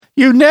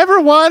You never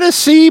want to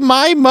see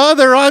my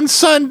mother on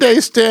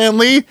Sunday,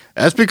 Stanley.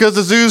 That's because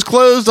the zoo's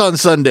closed on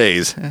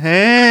Sundays.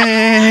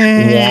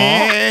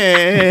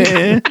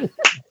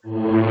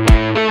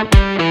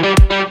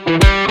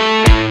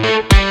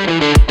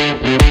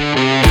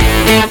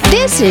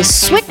 This is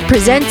SWIC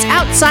Presents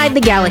Outside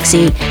the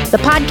Galaxy, the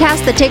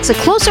podcast that takes a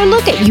closer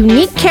look at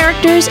unique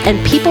characters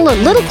and people a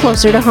little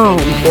closer to home.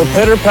 Well,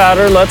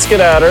 pitter-patter, let's get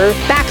at her.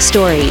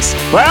 Backstories.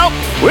 Well,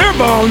 we're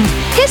boned.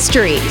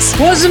 Histories.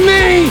 Wasn't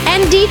me.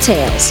 And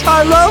details.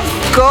 I love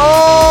gold.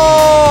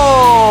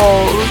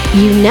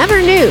 You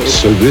never knew.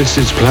 So this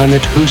is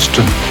Planet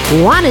Houston.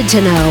 Wanted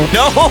to know.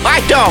 No,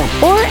 I don't.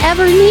 Or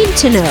ever need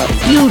to know.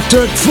 You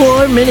took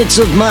 4 minutes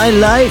of my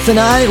life and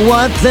I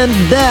want them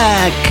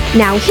back.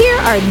 Now here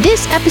are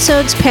this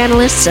episode's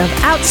panelists of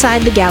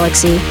Outside the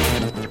Galaxy.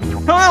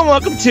 Hello and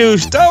welcome to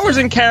Star Wars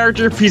and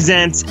Character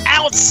Presents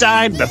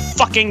Outside the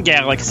Fucking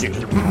Galaxy.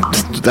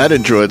 That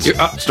intro, it's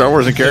Star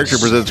Wars and Character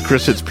Presents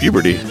Chris Hits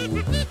Puberty.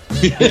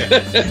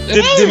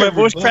 Did my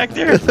voice crack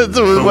there?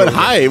 It went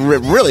high,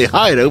 really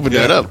high to open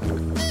that up.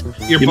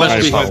 Your I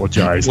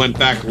apologize. Went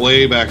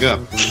way back up.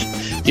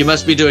 You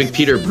must be doing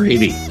Peter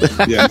Brady.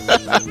 Yeah.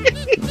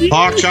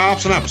 Pork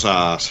chops and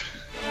applesauce.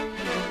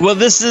 Well,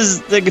 this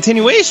is the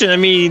continuation,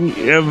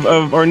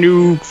 of our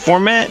new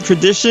format,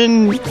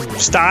 tradition,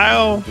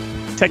 style,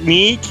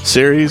 technique.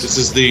 Series. This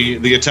is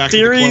the Attack of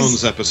the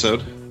Clones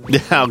episode.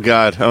 Oh,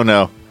 God. Oh,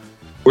 no.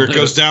 Where it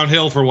goes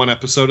downhill for one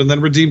episode and then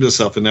redeemed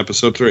itself in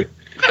episode 3.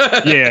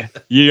 Yeah,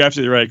 you're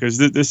absolutely right, because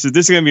this is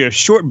going to be a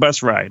short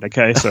bus ride,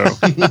 okay? So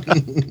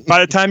by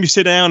the time you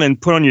sit down and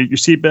put on your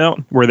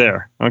seatbelt, we're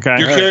there, okay?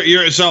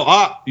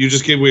 You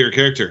just gave away your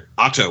character,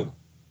 Otto.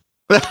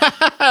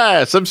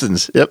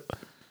 Simpsons, yep.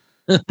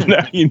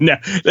 No,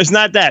 it's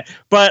not that.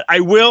 But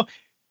I will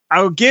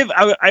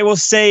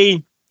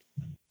say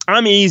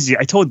I'm easy.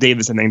 I told Dave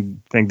this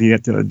thing the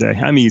other day.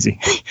 I'm easy.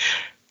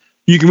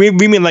 You can read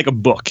me like a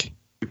book.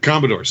 The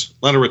Commodores,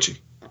 Lionel Richie.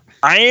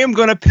 I am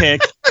gonna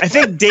pick. I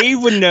think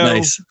Dave would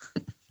know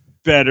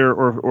better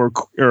or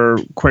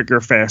quicker,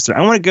 faster.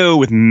 I want to go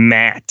with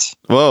Matt.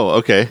 Whoa,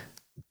 okay.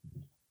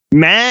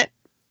 Matt,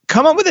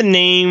 come up with a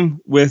name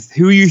with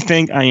who you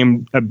think I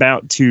am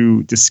about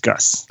to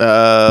discuss.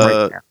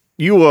 Right now.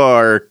 You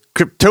are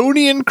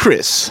Kryptonian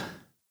Chris.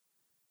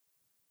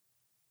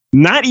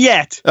 Not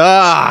yet.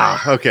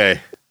 Ah,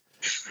 okay.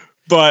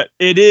 But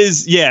it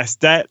is, yes.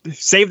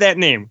 Save that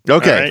name.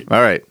 Okay.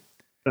 All right.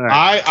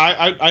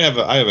 I have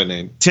a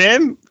name.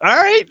 Tim. All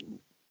right.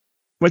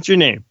 What's your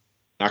name?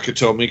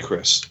 Nakatomi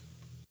Chris.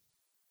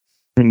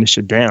 Turn this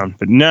shit down,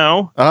 but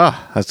no.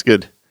 Ah, that's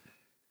good.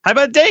 How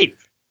about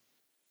Dave?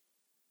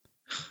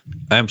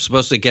 I'm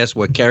supposed to guess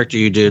what character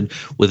you did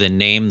with a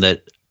name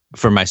that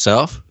for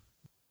myself.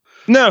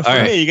 No,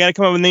 for me. You got to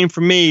come up with a name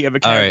for me of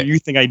a character you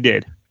think I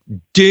did.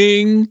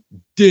 Ding,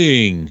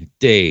 ding,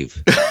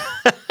 Dave.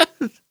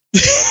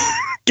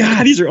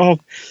 God,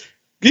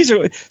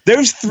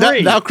 those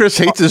three. Now Chris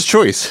hates his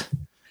choice.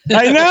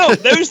 I know.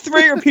 Those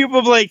three are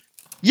people like,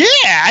 yeah,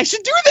 I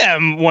should do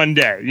them one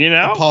day, you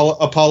know?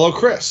 Apollo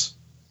Chris.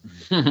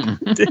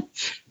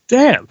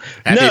 Damn.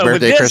 Happy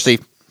birthday, Christy.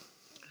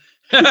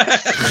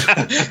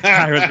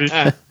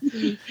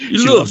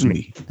 She loves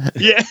me.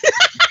 Yeah.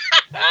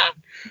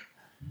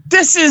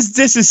 This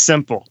is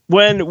simple.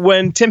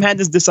 When Tim had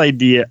this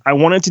idea, I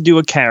wanted to do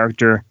a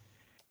character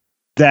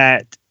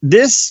that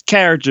this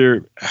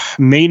character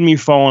made me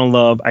fall in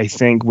love, I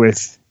think,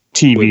 with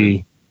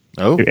TV.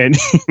 Oh. And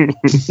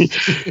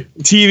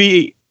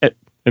TV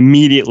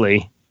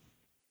immediately.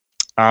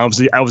 I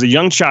was a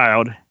young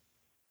child.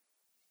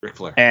 Ric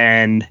Flair.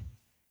 And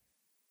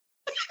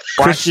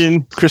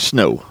watching Chris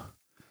Snow.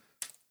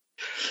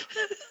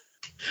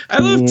 I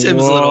love Tim's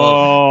little.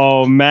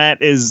 Oh,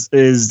 Matt is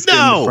in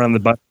front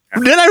of the button.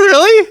 Did I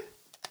really?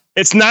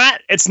 It's not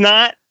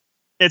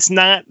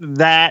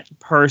that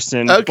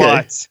person. Okay.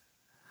 But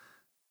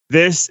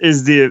this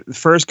is the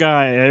first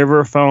guy I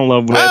ever fell in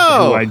love with.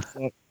 Oh. Who I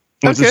thought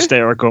was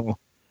hysterical.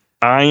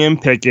 I am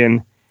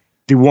picking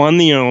the one,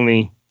 the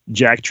only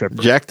Jack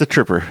Tripper. Jack the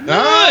Tripper.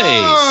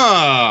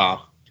 Nice.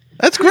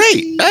 That's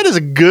great. That is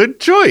a good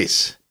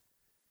choice.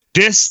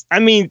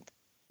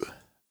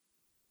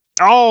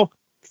 All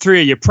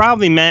three of you,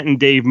 probably Matt and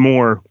Dave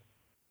Moore,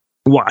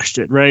 watched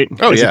it, right?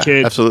 Oh, As yeah, a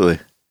kid. absolutely.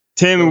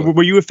 Tim,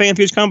 were you a fan of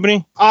Three's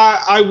Company?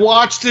 I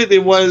watched it.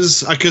 It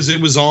was because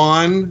it was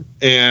on,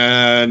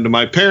 and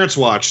my parents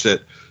watched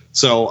it.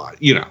 So,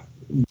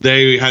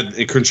 they had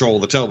control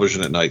of the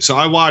television at night. So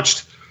I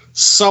watched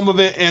some of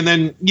it, and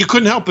then you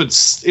couldn't help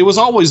it. It was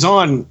always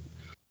on.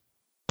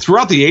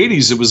 Throughout the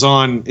 80s, it was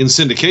on in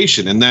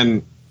syndication. And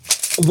then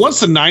once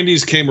the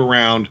 90s came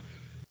around,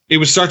 it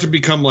would start to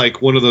become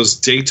like one of those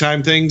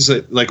daytime things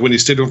that, like when you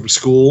stayed home from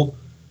school,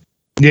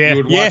 you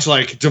would watch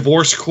like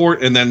Divorce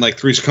Court, and then like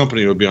Three's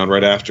Company would be on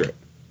right after it.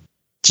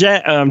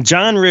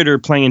 John Ritter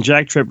playing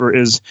Jack Tripper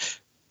is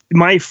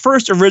my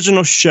first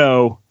original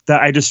show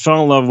that I just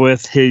fell in love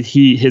with.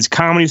 His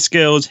comedy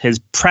skills, his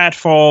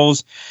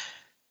pratfalls.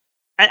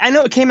 I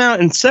know it came out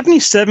in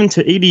 77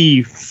 to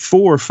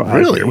 84 or 5.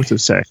 Really? What's it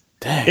say?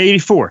 Dang.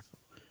 84.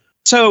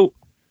 So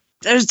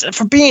there's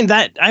for being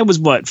that I was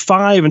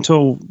 5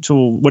 until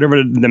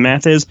whatever the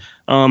math is.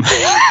 Well,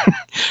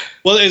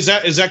 is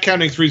that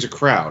counting Three's a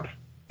Crowd?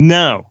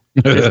 No,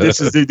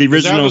 this is the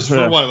original. That was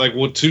for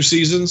what? 2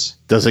 seasons?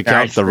 Does it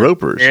count the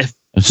Ropers?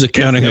 Is it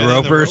counting the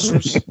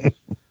Ropers?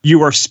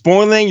 You are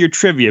spoiling your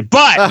trivia,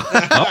 but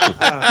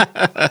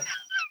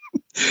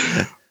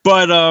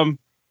I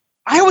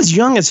was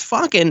young as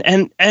fuck,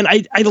 and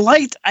I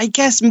liked. I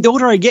guess the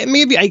older I get,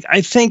 maybe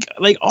I think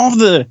like all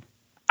the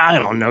I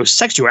don't know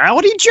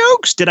sexuality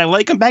jokes. Did I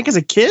like them back as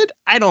a kid?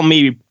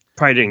 Probably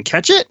didn't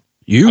catch it.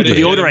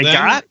 The older I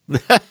got,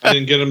 I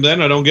didn't get him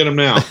then. I don't get him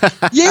now.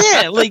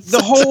 Yeah, like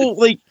the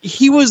whole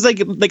he was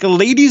like a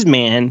ladies'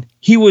 man.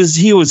 He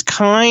was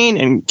kind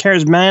and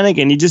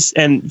charismatic, and he just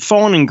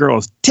falling in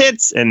girls'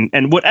 tits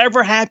and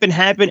whatever happened,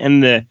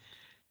 and the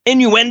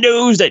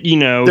innuendos that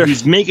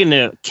he's making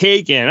a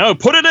cake and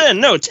put it in,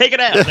 no, take it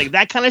out, like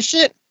that kind of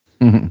shit.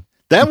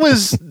 That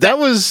was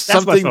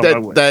something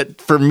that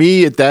for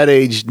me at that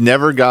age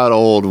never got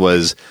old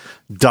was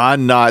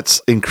Don Knotts'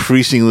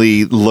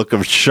 increasingly look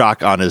of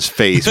shock on his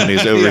face when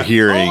he's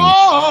overhearing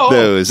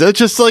those. It's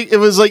just like it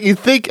was like you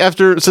think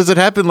since it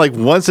happened like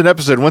once an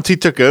episode, once he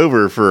took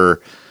over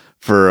for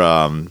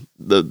when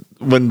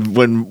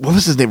what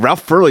was his name?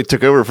 Ralph Furley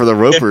took over for the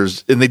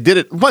Ropers, and they did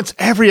it once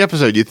every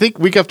episode. You think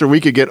week after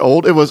week it get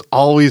old? It was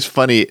always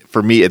funny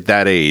for me at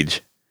that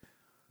age.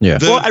 Yeah.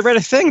 Well, I read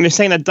a thing. They're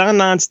saying that Don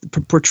Knotts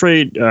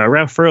portrayed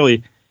Ralph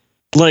Furley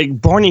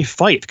like Barney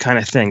Fife kind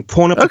of thing,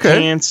 pulling up the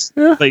pants,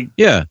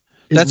 yeah.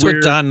 That's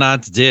what Don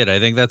Knotts did. I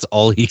think that's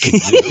all he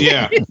could do.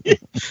 Yeah.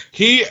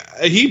 He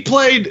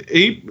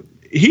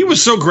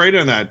was so great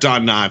on that,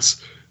 Don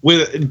Knotts,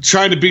 with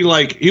trying to be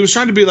like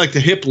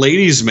the hip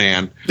ladies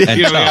man.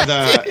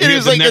 It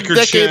was like a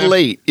decade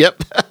late.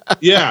 Yep.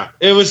 Yeah.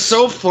 It was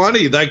so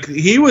funny. Like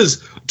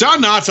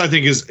Don Knotts, I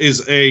think is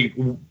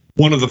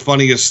one of the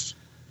funniest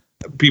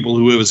people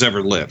who has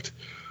ever lived.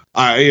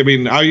 I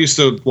mean, I used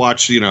to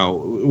watch,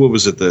 what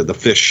was it? The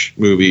Fish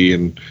movie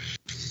and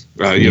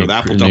the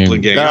Apple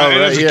Dumpling Gang.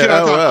 As a kid,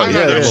 I thought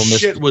that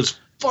shit was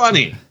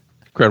funny.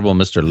 Incredible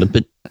Mr.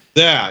 Limpet.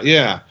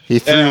 Yeah. He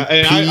threw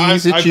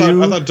peas at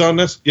you. I thought Don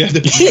Knotts. Yeah,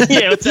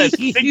 what's that?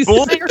 Big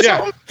Bully or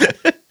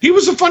something? He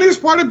was the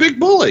funniest part of Big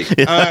Bully.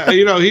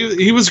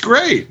 He was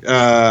great.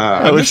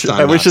 I wish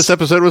this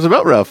episode was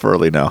about Ralph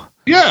Furley now.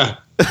 Yeah.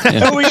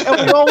 And we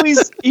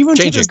always, even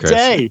to this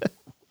day,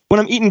 when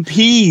I'm eating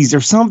peas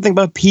or something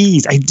about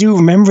peas, I do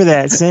remember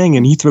that saying,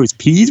 and he throws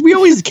peas.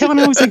 Kevin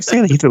always like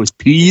saying that he throws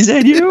peas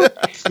at you.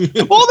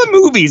 All the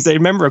movies, they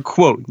remember a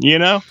quote,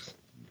 That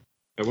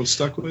one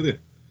stuck with you.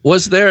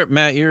 Was there,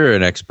 Matt, you're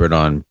an expert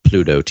on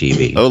Pluto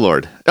TV. Oh,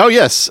 Lord. Oh,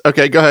 yes.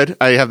 Okay, go ahead.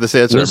 I have this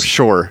answer, I'm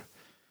sure.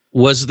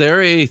 Was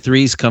there a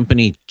Three's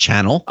Company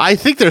channel? I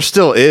think there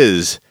still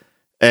is.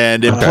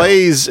 And it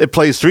plays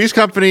Three's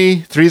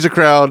Company, Three's a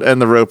Crowd,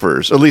 and the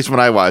Ropers. At least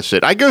when I watched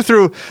it, I go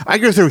through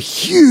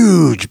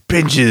huge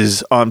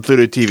binges on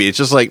Pluto TV. It's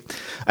just like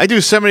I do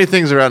so many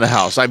things around the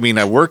house. I mean,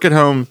 I work at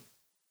home.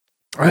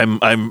 I'm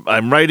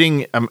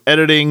writing. I'm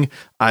editing.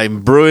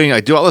 I'm brewing.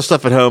 I do all this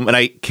stuff at home, and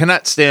I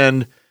cannot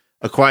stand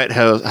a quiet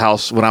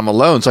house when I'm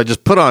alone. So I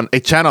just put on a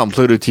channel on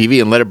Pluto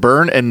TV and let it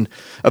burn. And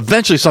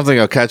eventually something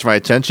will catch my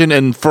attention.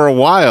 And for a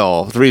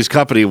while, Three's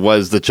Company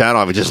was the channel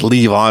I would just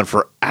leave on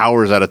for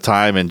hours at a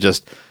time and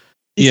just.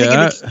 You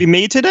think it could be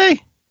made today?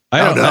 I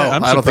don't know.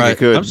 I don't think it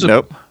could.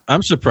 Nope.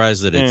 I'm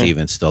surprised that it's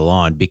even still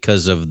on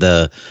because of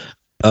the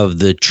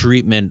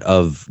treatment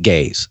of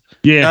gays.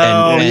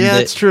 Yeah.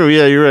 That's true.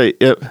 Yeah, you're right.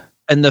 Yep.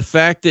 And the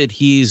fact that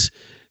he's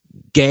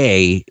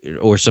gay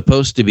or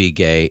supposed to be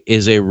gay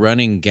is a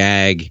running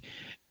gag,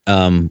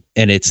 and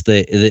it's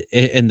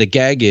the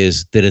gag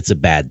is that it's a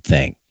bad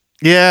thing.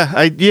 Yeah,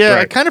 I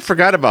kind of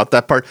forgot about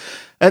that part.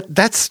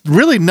 That's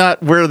really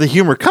not where the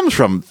humor comes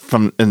from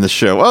in the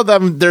show. Oh,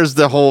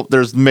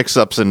 there's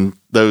mix-ups and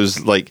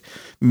those like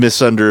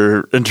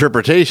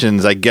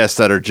misunderstandings, I guess,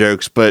 that are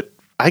jokes, but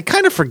I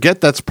kind of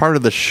forget that's part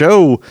of the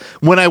show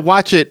when I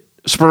watch it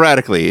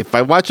sporadically. If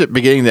I watch it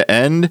beginning to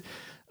end,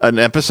 an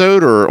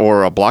episode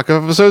or a block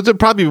of episodes, it'd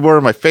probably be more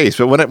in my face.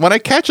 But when I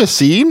catch a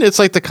scene, it's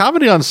like the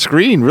comedy on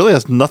screen really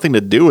has nothing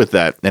to do with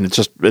that,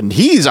 and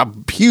he's a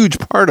huge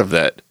part of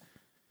that.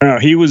 Oh,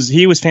 he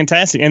was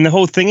fantastic, and the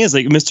whole thing is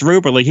like Mr.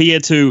 Roper, like he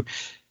had to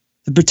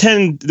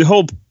pretend. The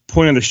whole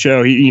point of the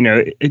show, do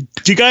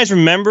you guys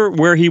remember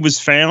where he was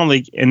found,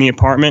 like in the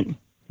apartment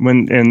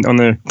on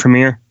the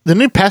premiere?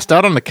 Didn't he passed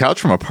out on the couch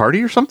from a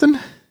party or something?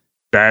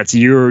 That's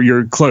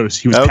you're close.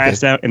 He was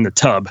passed out in the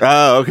tub.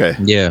 Oh, okay.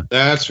 Yeah.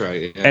 That's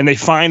right. Yeah. And they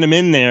find him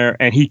in there,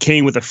 and he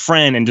came with a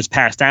friend and just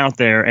passed out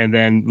there. And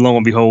then lo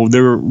and behold,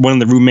 one of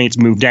the roommates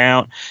moved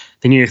out.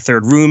 They need a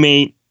third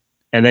roommate,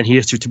 and then he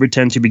has to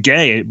pretend to be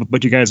gay.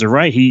 But you guys are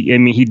right. He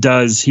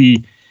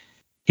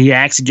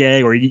acts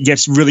gay, or he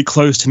gets really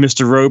close to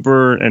Mr.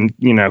 Roper and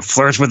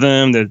flirts with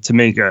him to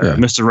make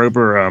Mr.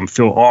 Roper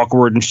feel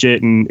awkward and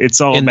shit. And it's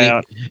all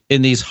about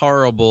in these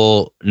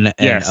horrible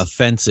and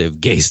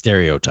offensive gay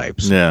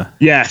stereotypes. Yeah.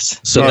 Yes.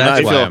 So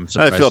that's why I'm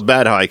surprised. I feel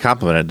bad how I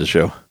complimented the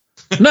show.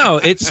 No,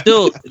 it's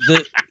still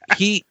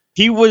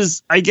he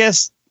was, I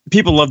guess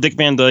people love Dick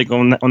Van Dyke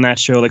on that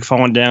show, like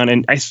Falling Down,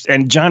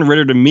 and John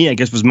Ritter to me, I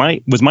guess was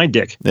my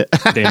Dick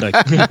Van Dyke.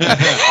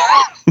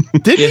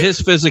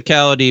 His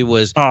physicality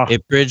was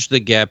it bridged the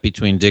gap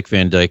between Dick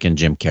Van Dyke and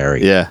Jim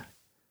Carrey. Yeah.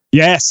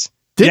 Yes.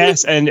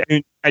 Yes, and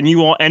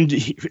you all, and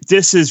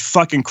this is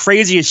fucking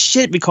crazy as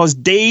shit because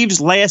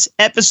Dave's last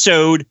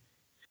episode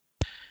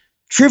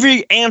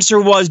trivia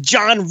answer was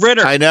John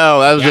Ritter. I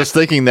know. I was just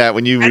thinking that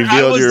when you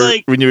revealed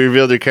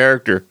your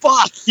character.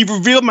 Fuck! He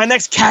revealed my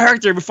next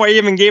character before he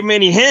even gave me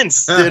any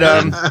hints.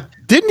 Didn't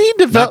he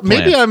develop?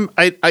 Maybe I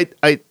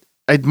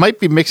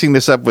might be mixing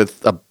this up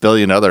with a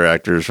billion other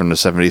actors from the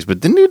 70s, but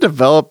didn't he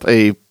develop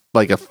a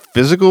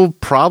physical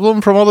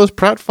problem from all those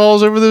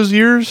pratfalls over those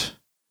years?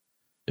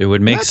 It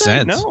would make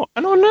sense. No,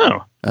 I don't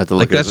know. I have to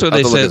look that's what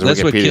they said.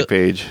 That's what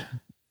page.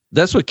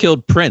 That's what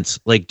killed Prince.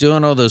 Like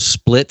doing all those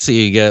splits.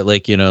 You got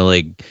like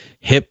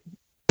hip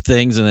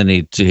things, and then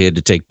he had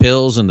to take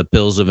pills, and the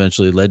pills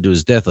eventually led to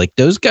his death. Like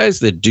those guys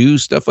that do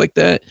stuff like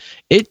that,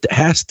 it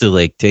has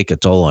to take a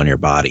toll on your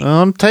body.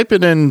 I'm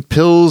typing in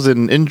pills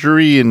and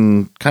injury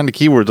and kind of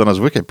keywords on his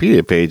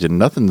Wikipedia page, and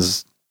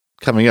nothing's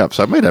coming up.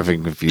 So I might have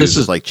been confused. This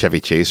is like Chevy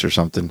Chase or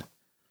something.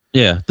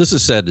 Yeah, this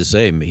is sad to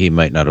say. He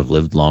might not have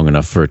lived long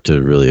enough for it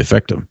to really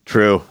affect him.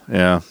 True.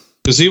 Yeah.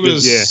 Because he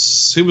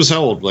was how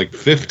old? Like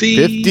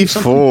 50?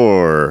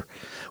 54.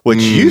 Which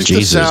used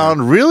to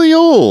sound really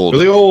old.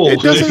 Really old. It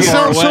doesn't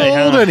sound so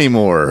old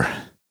anymore.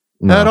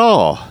 No. At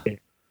all.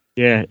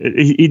 Yeah.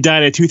 He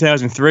died in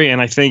 2003,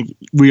 and I think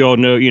we all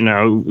know,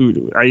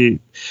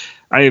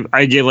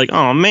 I get like,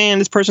 oh man,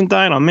 this person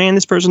died. Oh man,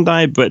 this person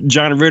died. But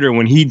John Ritter,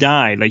 when he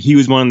died, like he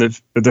was one of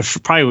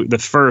probably the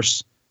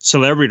first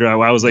celebrity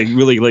I was like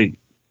really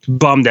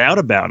bummed out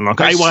about. And I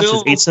watched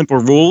his 8 Simple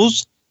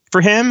Rules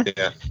for him.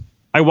 Yeah.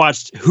 I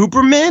watched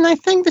Hooperman, I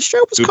think the show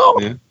was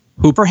called. Yeah.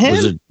 Hooper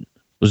him?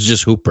 Was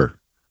just Hooper.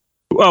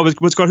 Oh,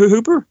 what's called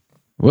Hooper?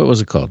 What was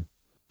it called?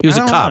 He was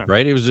a cop,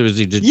 right? He was a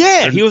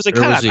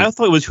cop. I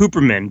thought it was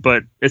Hooperman,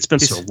 but it's been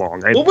so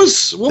long. What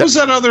was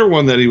that other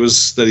one that he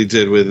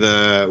did with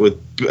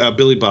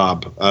Billy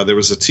Bob? There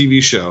was a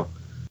TV show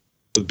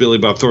with Billy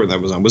Bob Thornton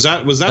that was on. Was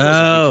that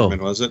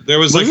Hooperman, was it? There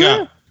was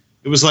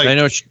it was like I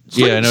know what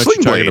you're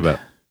talking about.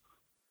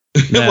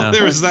 Well,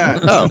 there was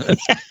that. Oh,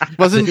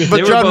 but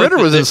John Ritter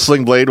was in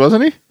Sling Blade,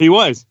 wasn't he? He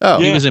was.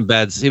 Oh, he was in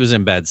Bad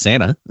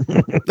Santa.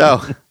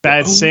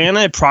 Bad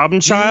Santa,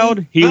 Problem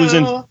Child. He was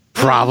in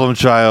Problem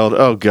Child.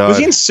 Oh God, was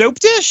he in Soap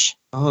Dish?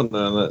 Oh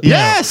no.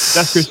 Yes.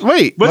 That's Chris.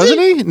 Wait, wasn't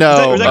he?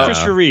 No, was that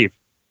Christopher Reeve?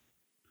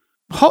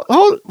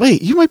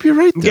 Wait, you might be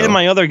right. I'm getting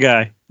my other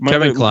guy,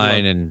 Kevin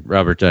Kline and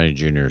Robert Downey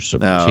Jr. So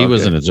he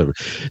wasn't in Soap.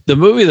 The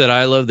movie that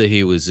I love that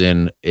he was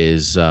in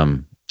is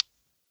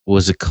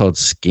was it called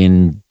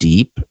Skin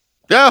Deep?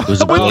 Yeah, with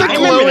the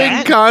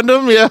glowing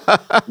condom. Yeah,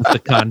 with the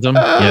condom.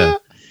 Yeah,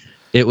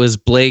 it was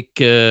Blake.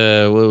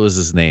 What was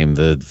his name?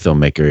 The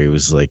filmmaker. He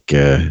was like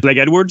Blake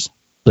Edwards.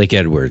 Blake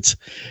Edwards.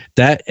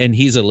 That, and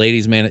he's a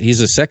ladies' man.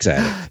 He's a sex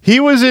addict. He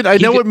was in. I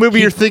know what movie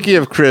you're thinking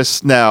of,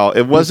 Chris. Now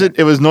it wasn't.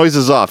 It was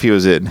Noises Off. He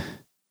was in.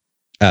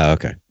 Oh,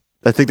 okay.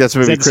 I think that's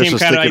the movie Chris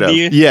was thinking of.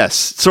 Yes,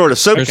 sort of.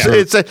 So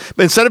it's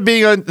instead of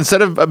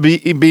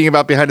being being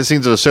about behind the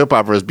scenes of a soap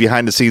opera, it's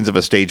behind the scenes of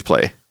a stage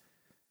play.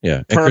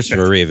 Yeah, and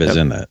Christopher Reeve is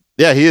in that.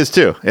 Yeah, he is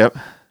too. Yep.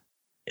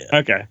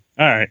 Okay.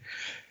 All right.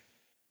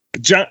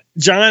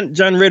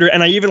 John Ritter,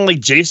 and I even like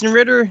Jason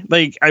Ritter.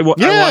 Like I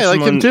watched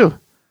him too.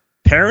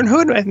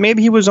 Parenthood.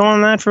 Maybe he was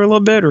on that for a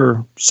little bit,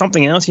 or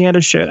something else. He had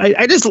a show.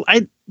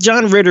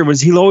 John Ritter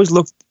he always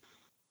looked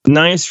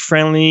nice,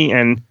 friendly,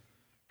 and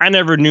I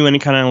never knew any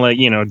kind of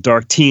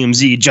dark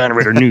TMZ John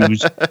Ritter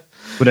news,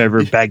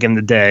 whatever back in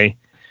the day.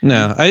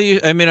 No,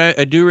 I mean,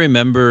 I do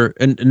remember,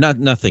 and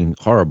nothing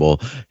horrible.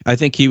 I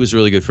think he was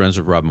really good friends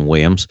with Robin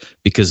Williams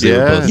because they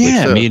were both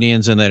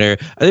comedians in that era.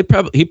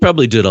 He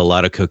probably did a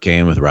lot of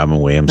cocaine with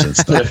Robin Williams and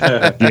stuff.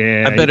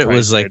 Yeah, I bet it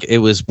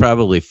was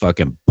probably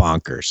fucking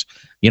bonkers.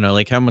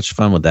 How much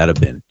fun would that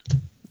have been?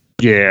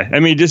 Yeah, I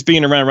mean, just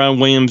being around Robin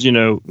Williams,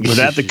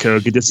 without the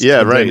coke, it just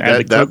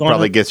right. That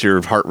probably gets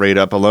your heart rate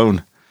up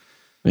alone.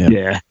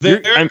 Yeah.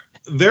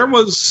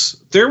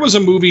 There was a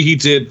movie he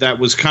did that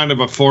was kind of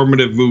a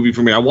formative movie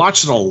for me. I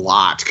watched it a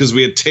lot because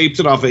we had taped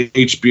it off of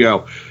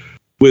HBO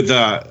with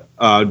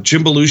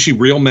Jim Belushi,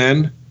 Real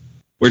Men.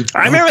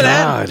 I remember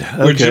that.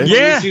 Where Jim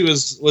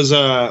Belushi was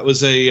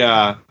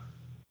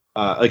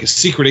a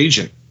secret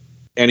agent,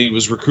 and he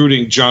was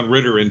recruiting John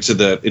Ritter into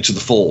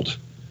the fold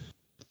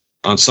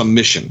on some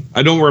mission.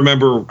 I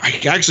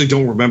actually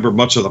don't remember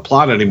much of the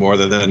plot anymore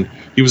other than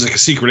he was like a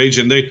secret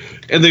agent. They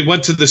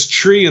went to this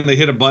tree and they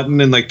hit a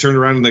button and turned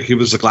around and he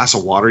was a glass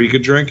of water you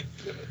could drink.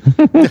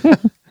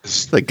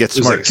 Get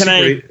smart.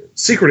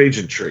 Secret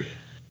agent tree.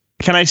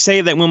 Can I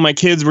say that when my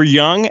kids were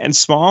young and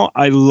small,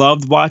 I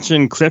loved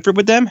watching Clifford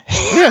with them?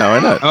 Yeah, why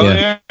not? Oh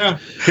yeah.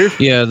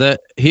 Yeah,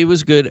 that he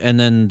was good, and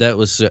then that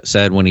was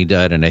sad when he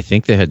died, and I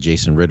think they had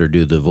Jason Ritter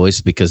do the voice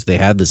because they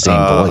had the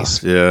same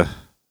voice. Yeah.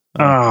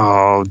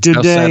 Oh,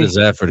 how sad is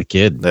that for the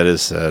kid? That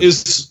is sad.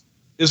 Is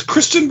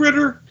Kristen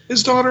Ritter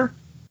his daughter?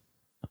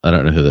 I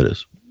don't know who that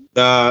is.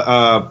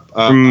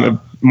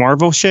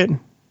 Marvel shit.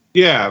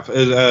 Yeah,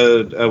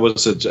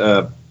 was it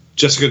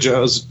Jessica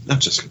Jones? Not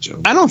Jessica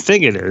Jones. I don't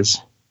think it is.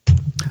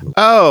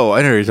 Oh,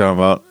 I know what you're talking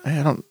about.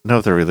 I don't know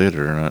if they're related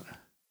or not.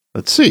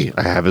 Let's see.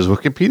 I have his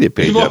Wikipedia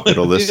page up.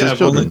 It'll list his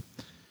children.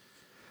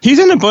 He's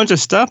in a bunch of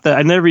stuff that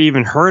I never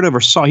even heard of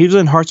or saw. He was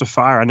in Hearts of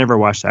Fire. I never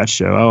watched that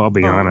show. I'll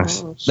be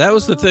honest. That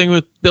was the thing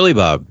with Billy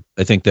Bob.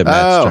 I think that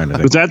Matt's trying to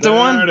think. Was that the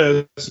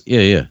one?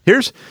 Yeah.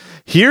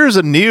 Here's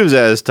a news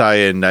as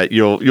tie-in that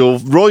you'll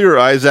roll your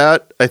eyes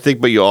at, I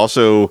think, but you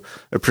also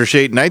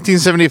appreciate.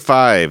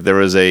 1975, there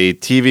was a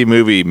TV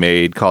movie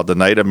made called The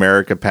Night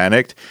America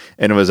Panicked,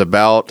 and it was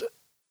about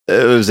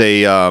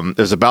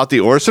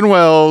the Orson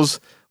Welles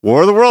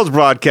War of the Worlds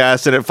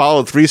broadcast, and it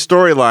followed three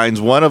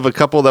storylines: one of a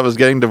couple that was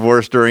getting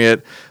divorced during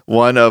it,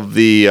 one of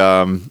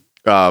the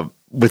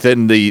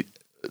within the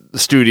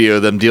studio,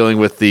 them dealing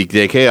with the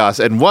chaos,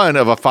 and one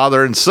of a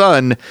father and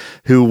son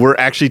who were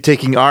actually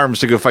taking arms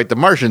to go fight the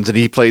Martians, and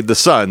he played the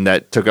son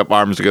that took up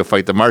arms to go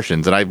fight the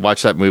Martians. And I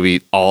watched that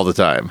movie all the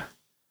time.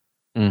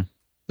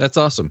 That's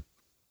awesome.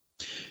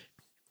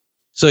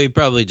 So he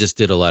probably just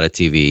did a lot of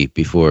TV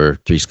before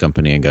Three's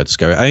Company and got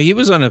discovered. He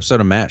was on an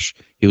episode of MASH.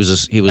 He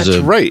was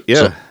right. Yeah,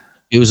 so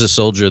he was a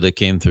soldier that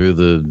came through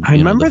the. I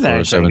remember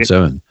that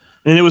 477.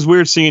 And it was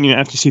weird seeing,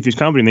 after you see Three's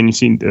Company, and then you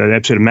see the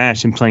episode of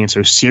MASH and playing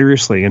so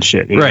seriously and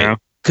shit. Right.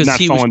 Because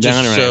he was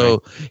just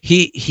so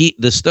he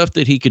the stuff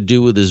that he could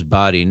do with his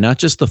body, not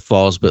just the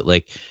falls, but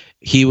like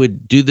he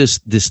would do this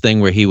thing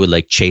where he would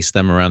like chase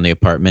them around the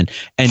apartment,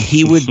 and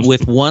he would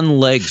with one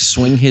leg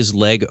swing his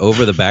leg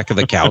over the back of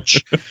the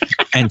couch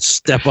and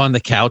step on the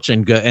couch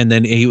and go, and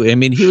then he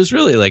was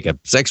really like a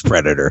sex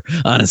predator,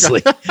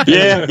 honestly.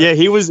 yeah,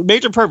 he was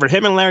major pervert.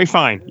 Him and Larry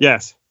Fine.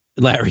 Yes.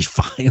 Larry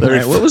Fine.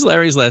 What was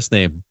Larry's last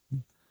name?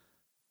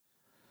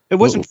 It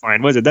wasn't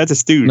Fine, was it? That's a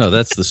stooge. No,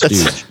 that's the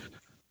stooge.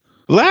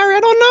 Larry, I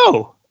don't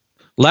know.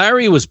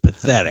 Larry was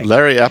pathetic.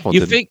 Larry Appleton.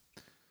 You think?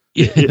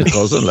 Yeah,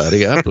 calls him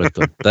Larry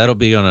Appleton. That'll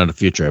be on a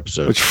future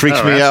episode. Which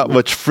freaks me out.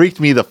 Which freaked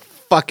me the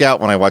fuck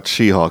out when I watched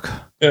She-Hulk.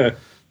 Yeah.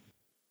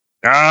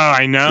 Oh,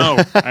 I know.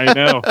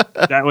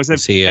 That was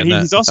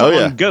he's also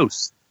on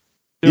Ghost.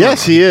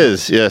 Yes, he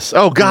is. Yes.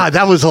 Oh God,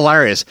 that was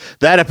hilarious.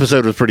 That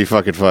episode was pretty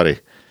fucking funny.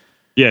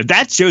 Yeah,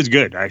 that show's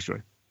good,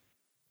 actually.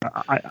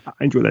 I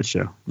enjoy that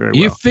show very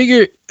well.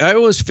 I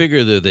always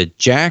figure though that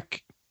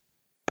Jack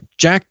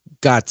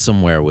got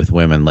somewhere with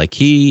women. Like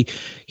he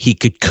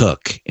could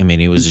cook. I mean,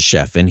 he was a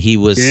chef, and he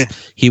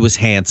was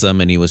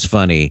handsome, and he was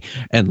funny.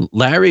 And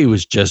Larry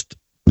was just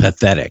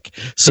pathetic.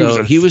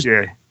 So he was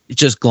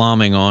just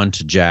glomming on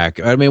to Jack.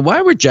 I mean,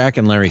 why were Jack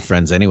and Larry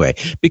friends anyway?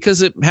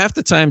 Because half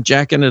the time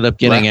Jack ended up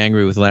getting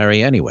angry with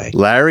Larry anyway.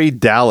 Larry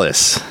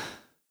Dallas.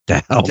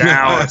 That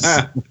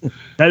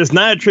is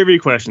not a trivia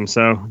question,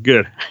 so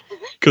good.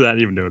 Because I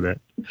didn't even know that.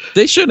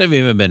 They shouldn't have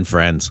even been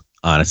friends,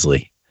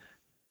 honestly.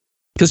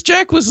 Because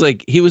Jack was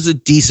like, he was a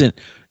decent,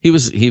 he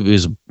was, he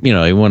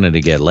wanted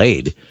to get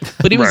laid,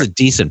 but he was a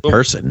decent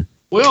person.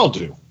 We all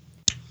do.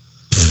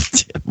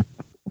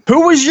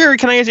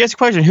 Can I ask you a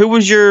question? Who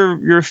was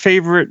your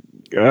favorite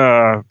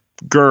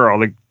girl?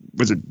 Like,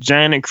 was it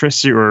Janet,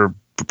 Christie, or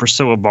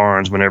Priscilla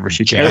Barnes whenever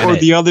she came? Or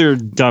the other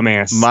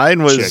dumbass?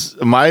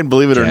 Mine,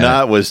 believe it or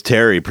not, was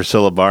Terry,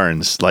 Priscilla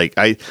Barnes. Like,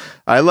 I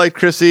liked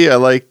Chrissy. I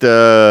liked,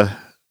 no,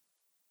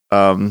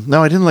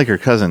 I didn't like her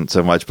cousin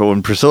so much, but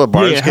when Priscilla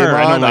Barnes came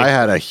on, I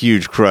had a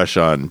huge crush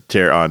on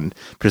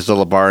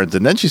Priscilla Barnes,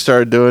 and then she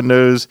started doing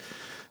those.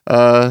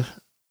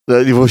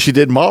 She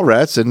did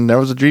Mallrats, and that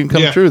was a dream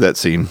come true. That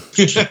scene.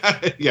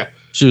 Yeah,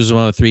 she was the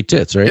one with 3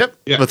 tits, right?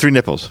 Yep, with 3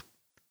 nipples.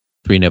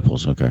 3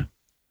 nipples. Okay.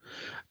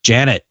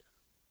 Janet.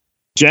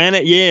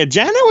 Yeah,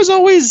 Janet was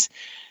always.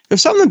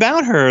 There's something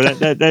about her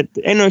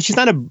that she's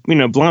not a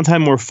blonde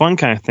time more fun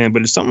kind of thing,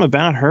 but it's something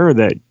about her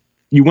that.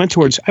 I went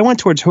towards whore.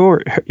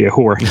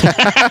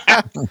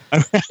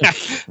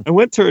 I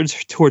went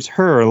towards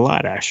her a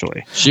lot,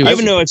 actually.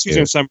 Even though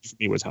Susan Summers for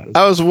me was hot.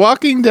 I was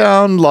walking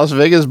down Las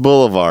Vegas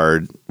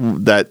Boulevard,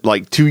 that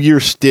like 2-year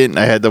stint.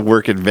 I had to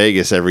work in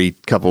Vegas every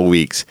couple of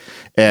weeks,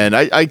 and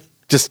I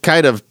just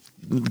kind of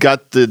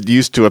got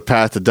used to a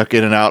path to duck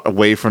in and out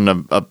away from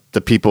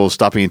the people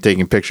stopping and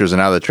taking pictures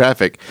and out of the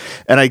traffic.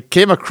 And I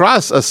came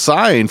across a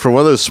sign for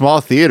one of those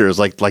small theaters,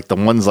 like the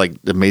ones like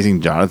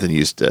Amazing Jonathan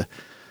used to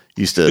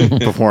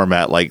perform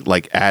at,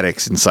 like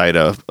attics inside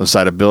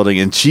a building,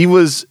 and she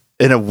was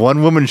in a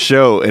one-woman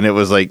show, and it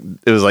was like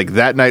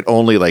that night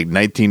only, like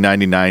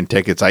 $19.99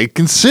 tickets. I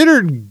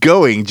considered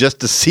going just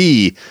to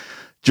see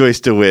Joyce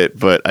DeWitt,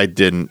 but I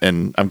didn't,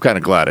 and I'm kind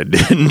of glad I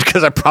didn't,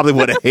 because I probably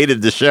would have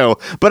hated the show.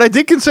 But I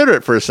did consider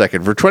it for a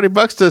second. For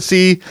 $20 to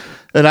see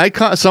an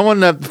icon,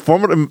 someone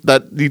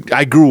that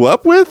I grew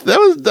up with,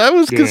 I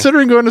was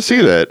considering going to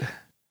see that.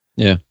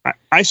 Yeah,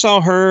 I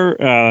saw her,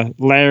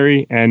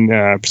 Larry, and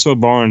Priscilla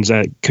Barnes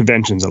at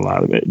conventions a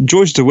lot of it.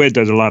 Joyce DeWitt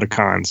does a lot of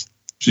cons.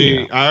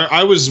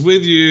 I was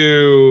with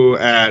you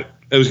at,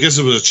 I guess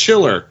it was a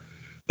chiller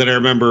that I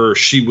remember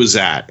she was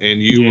at,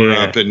 and you were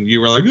up, and you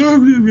were like,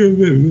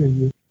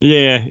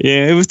 Yeah.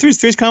 It was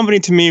Three's Company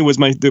to me was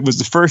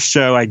the first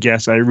show, I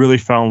guess, I really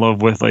fell in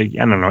love with, like,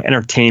 I don't know,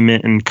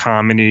 entertainment and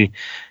comedy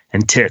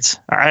and tits.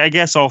 I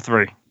guess all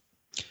three.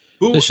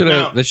 They should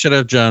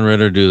have John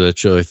Ritter do the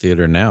Chili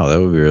Theater now. That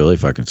would be really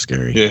fucking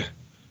scary. Yeah.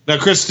 Now,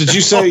 Chris, did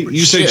you say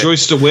say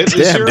Joyce DeWitt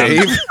is here?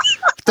 Dave.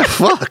 What the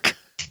fuck?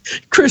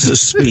 Chris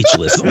is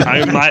speechless.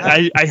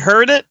 I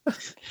heard it.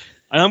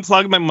 I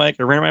unplugged my mic.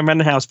 I ran around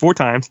the house 4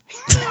 times,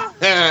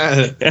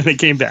 and it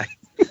came back.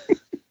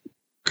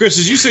 Chris,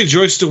 did you say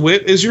Joyce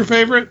DeWitt is your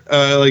favorite?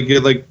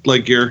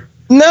 Like your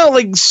No,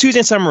 like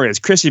Susan Summer is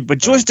Chrissy, but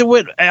Joyce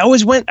DeWitt. I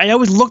always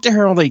looked at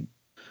her and like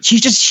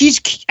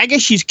I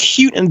guess she's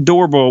cute and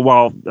adorable,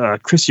 while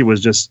Chrissy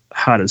was just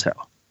hot as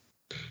hell.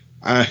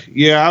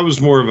 Yeah, I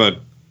was more of a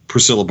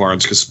Priscilla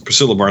Barnes because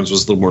Priscilla Barnes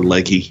was a little more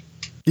leggy.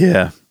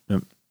 Yeah.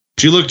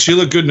 She looked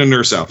good in a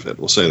nurse outfit.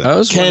 We'll say that. I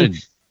was wanted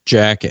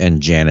Jack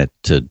and Janet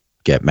to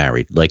get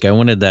married. Like, I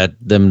wanted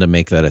them to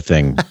make that a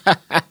thing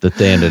that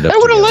they ended up. I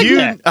would have liked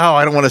that. Oh,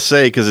 I don't want to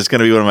say because it's going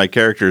to be one of my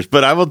characters,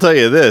 but I will tell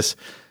you this.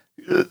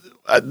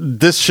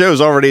 This show's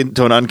already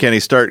to an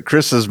uncanny start.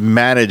 Chris has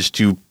managed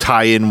to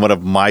tie in one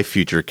of my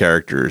future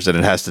characters, and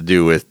it has to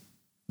do with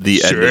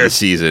the end of the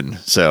season.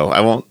 So I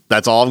won't.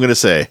 That's all I'm going to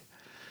say.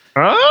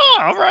 Oh,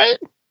 all right.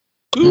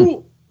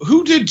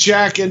 Who did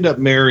Jack end up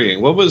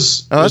marrying? What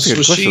was? Oh, that's a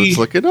good question. Let's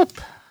look it up.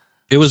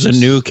 It was a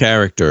new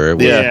character.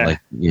 And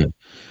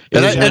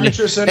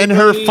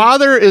her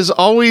father is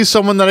always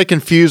someone that I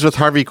confuse with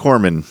Harvey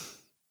Korman.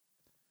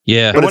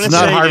 Yeah, but it's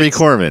not Harvey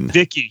Korman.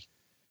 Vicky.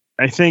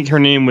 I think her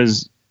name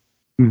was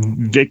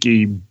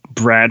Vicky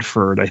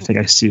Bradford. I think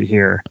I see it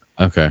here.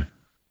 Okay.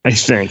 I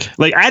think.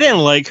 Like, I didn't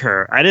like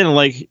her. I don't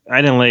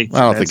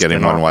think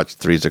anyone watched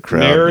Three's a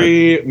Crowd.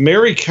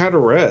 Mary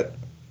Carteret.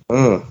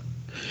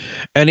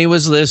 And he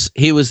was this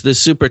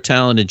super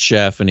talented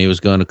chef, and he was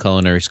going to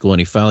culinary school,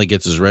 and he finally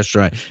gets his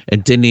restaurant.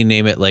 And didn't he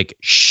name it like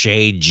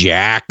Shay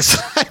Jack's?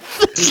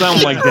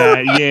 Something like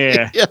that.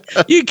 Yeah.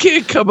 You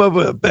can't come up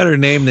with a better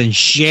name than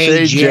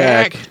Shay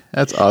Jack.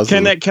 That's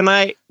awesome. Can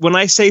I when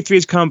I say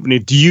Three's Company,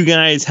 do you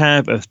guys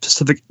have a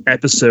specific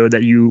episode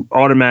that you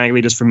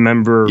automatically just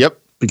remember? Yep.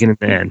 Beginning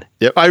to end.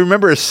 Yep. I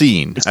remember a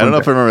scene. I don't know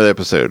if I remember the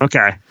episode.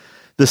 Okay.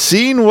 The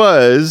scene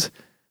was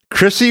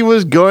Chrissy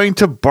was going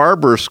to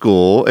barber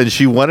school, and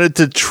she wanted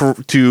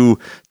to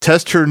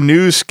test her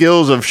new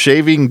skills of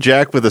shaving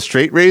Jack with a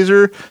straight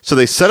razor. So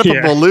they set up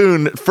a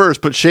balloon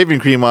first, put shaving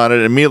cream on it,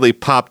 and immediately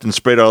popped and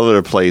sprayed all over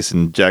the place.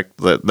 And Jack,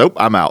 nope,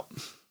 I'm out.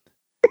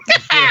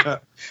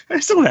 I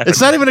still have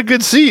it's not even a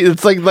good scene.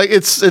 It's like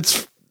it's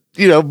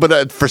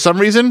but for some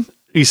reason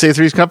you say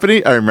Three's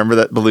Company. I remember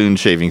that balloon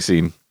shaving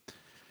scene.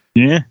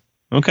 Yeah.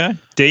 Okay.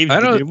 Dave, I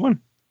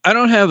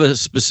don't have a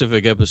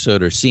specific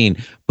episode or scene,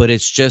 but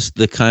it's just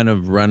the kind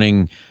of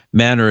running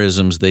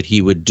mannerisms that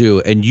he would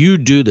do. And you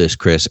do this,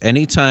 Chris.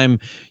 Anytime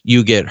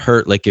you get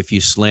hurt, like if you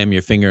slam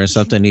your finger or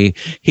something,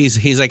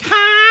 he's like, hi,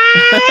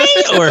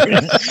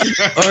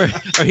 or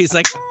he's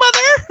like,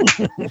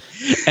 mother.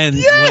 And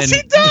yes,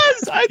 he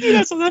does. I do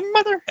that to the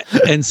mother.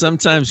 And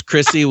sometimes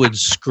Chrissy would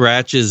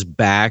scratch his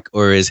back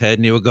or his head,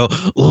 and he would go,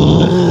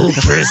 "Ooh,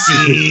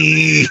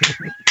 Chrissy."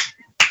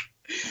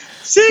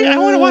 See, I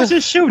want to watch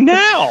this show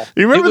now.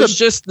 You remember it was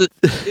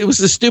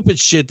the stupid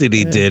shit that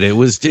he did. It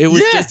was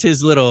just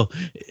his little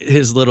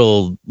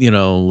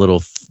little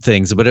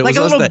things. But it like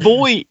was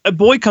a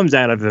boy comes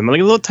out of him, like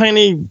a little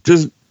tiny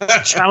just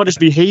childish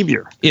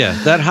behavior. Yeah,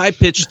 that high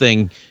pitched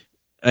thing.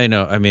 I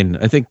know. I mean,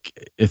 I think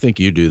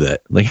you do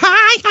that. Like, hi.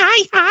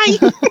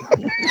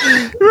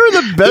 Remember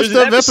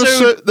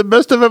the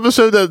best of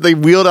episode that they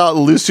wheeled out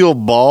Lucille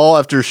Ball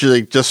after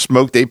she just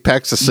smoked 8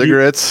 packs of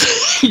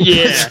cigarettes.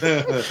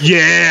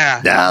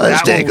 Yeah. Now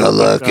let's take a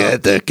look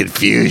at the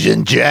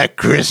confusion Jack,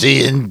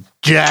 Chrissy, and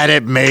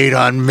Janet made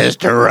on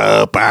Mr.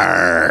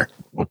 Roper.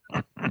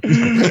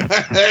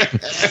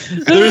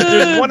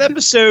 There's one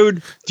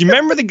episode. Do you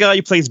remember the guy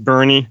who plays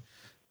Bernie?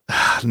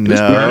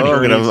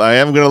 No, I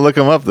am gonna look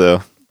him up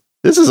though.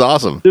 This is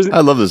awesome.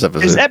 I love this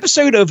episode. There's an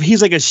episode of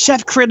he's like a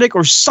chef critic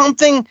or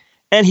something,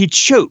 and he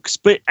chokes.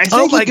 But I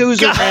think he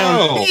goes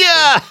around.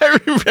 Yeah, I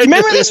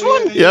remember this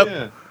one? Yep.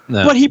 Yeah.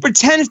 No. But he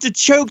pretends to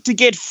choke to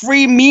get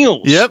free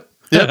meals. Yep.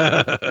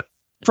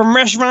 From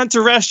restaurant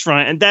to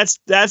restaurant, and that's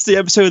the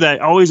episode that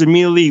I always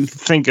immediately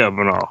think of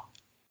and all.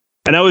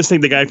 And I always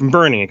think the guy from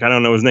Burning. I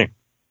don't know his name.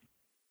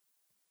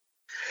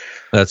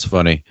 That's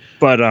funny.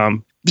 But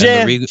and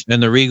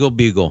the Regal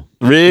Beagle.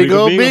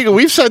 Regal Beagle.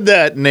 We've said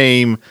that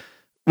name.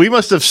 We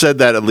must have said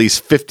that at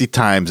least 50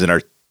 times in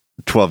our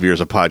 12 years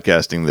of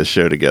podcasting this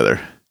show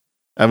together.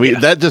 And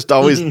that just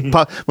always when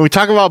we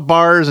talk about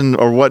bars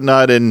or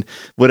whatnot in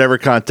whatever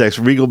context,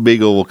 Regal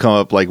Beagle will come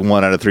up like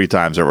 1 out of 3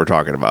 times that we're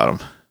talking about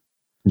them.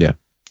 Yeah.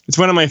 It's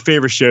one of my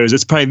favorite shows.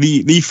 It's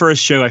probably the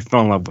first show I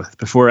fell in love with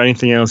before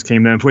anything else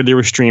came down, before they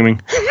were streaming.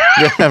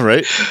 Yeah,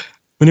 right.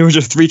 When there were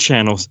just 3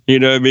 channels, you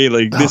know what I mean?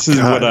 Like, this is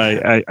what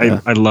I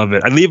love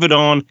it. I leave it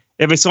on.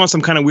 If it's on some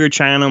kind of weird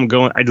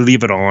channel, I'd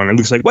leave it on. And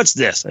Luke's like, what's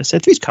this? I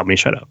said, Three's Company,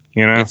 shut up.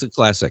 You know? It's a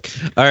classic.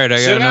 All right,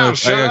 I got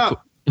Shut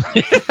up.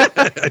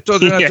 I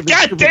told you not to be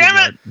God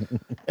damn it!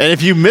 And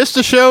if you missed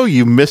the show,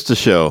 you missed the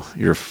show.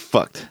 You're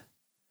fucked.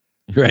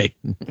 Right.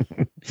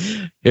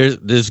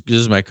 This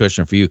is my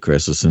question for you,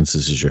 Chris, since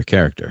this is your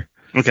character.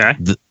 Okay.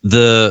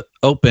 The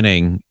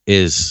opening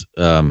is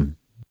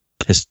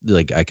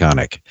like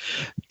iconic.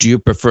 Do you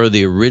prefer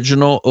the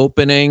original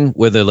opening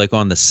where they're like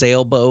on the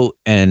sailboat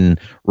and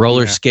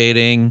roller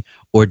skating,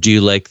 or do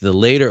you like the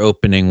later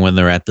opening when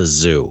they're at the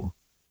zoo?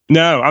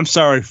 No, I'm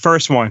sorry.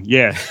 First one.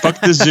 Yeah. Fuck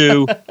the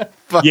zoo.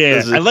 Fuck yeah.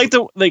 the zoo. I like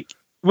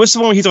what's the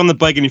one where he's on the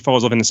bike and he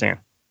falls off in the sand?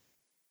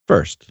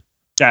 First.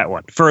 That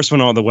one. First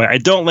one all the way. I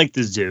don't like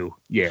the zoo.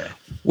 Yeah.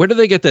 Where do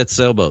they get that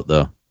sailboat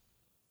though?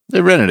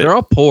 They rented it. They're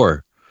all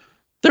poor.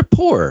 They're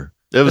poor.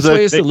 That's why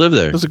they used to live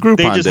there. It was a group.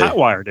 They just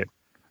hotwired it.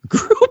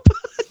 Group.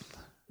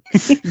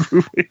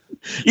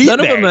 None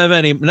of them have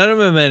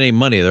any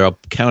money. They're all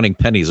counting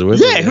pennies.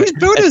 Yeah, whose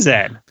boat is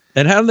that?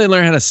 And how do they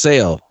learn how to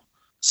sail?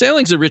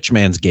 Sailing's a rich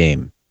man's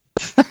game.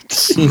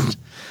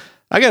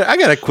 I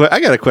got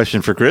a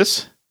question for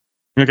Chris.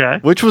 Okay.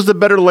 Which was the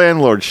better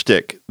landlord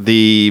shtick?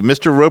 The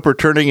Mr. Roper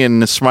turning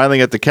and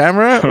smiling at the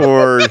camera,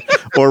 or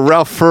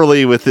Ralph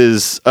Furley with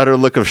his utter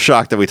look of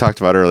shock that we talked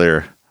about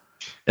earlier?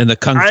 And the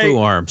kung fu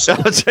arms.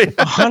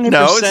 100%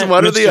 No, it's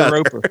one or the other.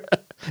 Roper.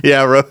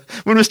 Yeah,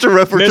 when Mr.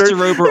 Roper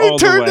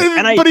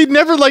turned, but he'd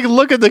never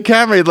look at the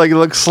camera. He'd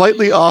look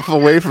slightly off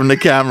away from the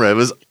camera. It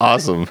was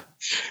awesome.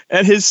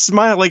 And his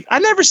smile,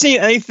 I've never seen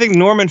anything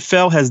Norman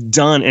Fell has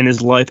done in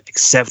his life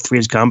except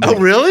Three's Company. Oh,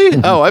 really?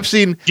 Oh, I've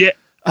seen. Yeah.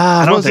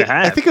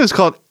 I think it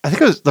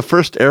was the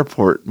first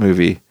airport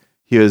movie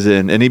he was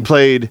in, and it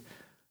wasn't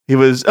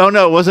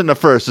the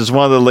first. It's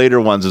one of the later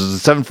ones. It was the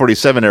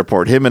 747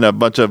 airport. Him and a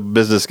bunch of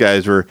business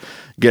guys were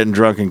getting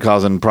drunk and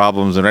causing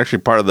problems, and actually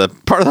part of the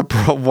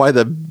why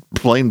the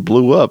plane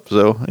blew up.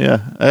 So yeah,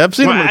 I've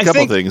seen him in a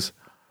couple things.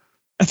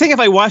 I think if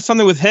I watched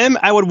something with him,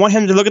 I would want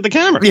him to look at the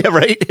camera. Yeah,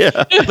 right.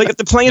 Yeah, if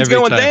the plane's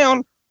going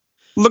down,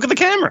 look at the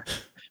camera.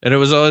 And it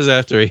was always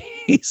after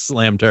he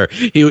slammed her.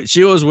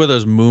 She was with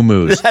those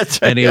moo-moos. That's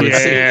right.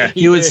 And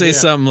he would say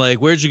something like,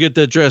 "Where'd you get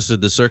that dress?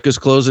 Did the circus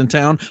close in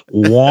town?"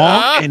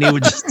 Wah! And he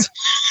would just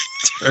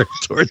turn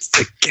towards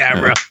the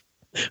camera.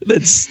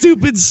 That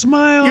stupid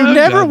smile. You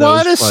never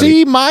want to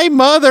see my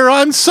mother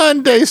on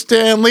Sunday,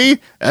 Stanley.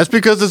 That's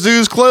because the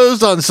zoo's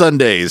closed on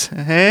Sundays.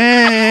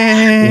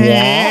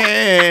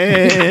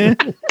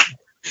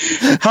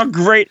 How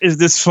great is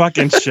this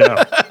fucking show?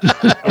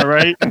 All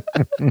right.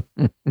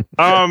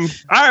 All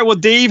right. Well,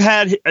 Dave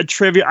had a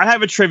trivia. I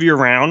have a trivia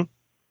round,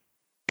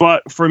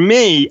 but for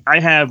me,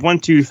 I have 1,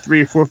 2,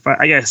 3, 4, 5.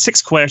 I got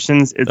 6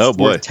 questions. It's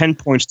worth 10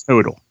 points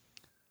total.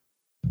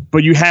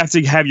 But you have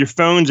to have your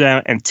phones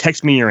out and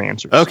text me your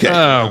answers. Okay.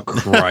 Oh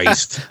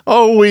Christ!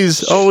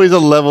 always a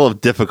level of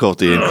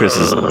difficulty in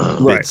Chris's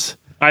bits.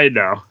 I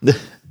know.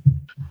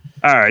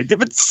 All right,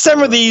 but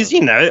some of these,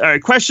 all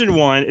right, question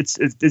 1, this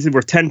is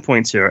worth 10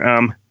 points here.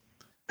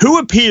 Who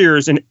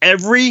appears in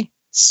every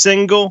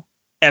single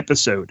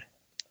episode?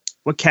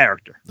 What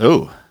character?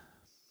 Oh.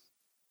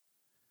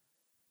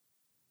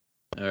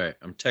 All right,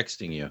 I'm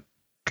texting you.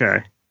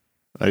 Okay.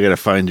 I got to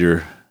find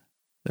your...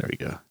 There we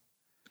go.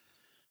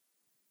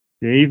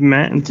 Dave,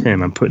 Matt, and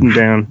Tim. I'm putting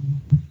down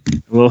a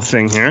little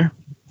thing here.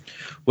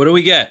 What do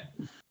we get?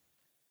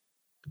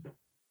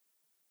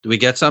 Do we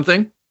get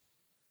something?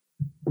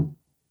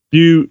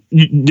 You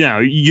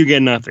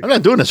get nothing. I'm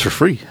not doing this for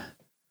free.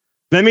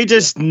 Let me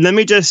just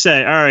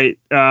say, all right,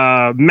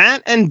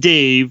 Matt and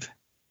Dave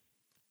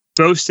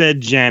both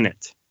said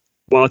Janet,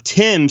 while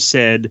Tim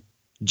said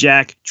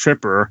Jack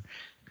Tripper,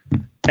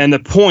 and the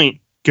point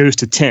goes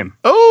to Tim.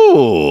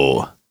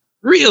 Oh,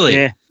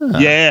 really?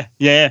 Yeah,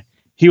 yeah.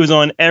 He was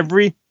on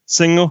every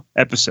single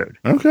episode.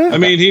 Okay. I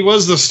mean, he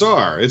was the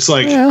star. It's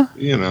like,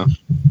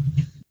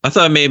 I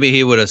thought maybe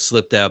he would have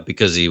slipped out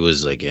because he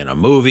was in a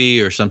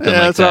movie or something like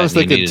that. That's what I was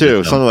thinking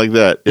too. Something like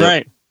that. Yeah.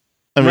 Right.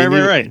 I mean,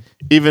 right.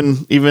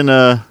 Even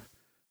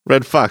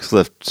Red Fox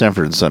left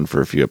Sanford and Son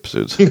for a few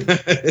episodes. Big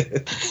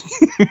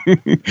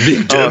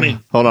dummy.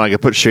 Hold on, I can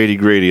put Shady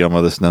Grady on my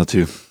list now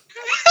too.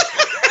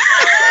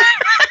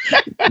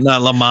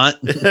 Not Lamont.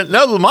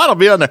 No, Lamont will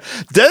be on there.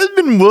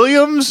 Desmond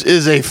Williams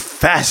is a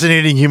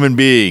fascinating human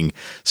being,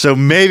 so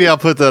maybe I'll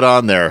put that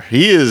on there.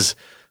 He is.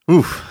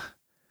 Oof.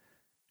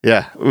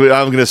 Yeah,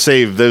 I'm going to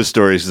save those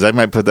stories because I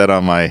might put that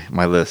on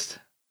my list.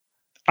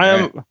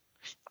 I'm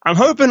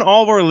hoping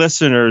all of our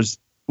listeners,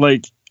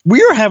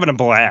 we are having a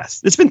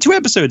blast. It's been 2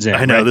 episodes in.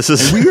 I know, right? this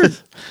is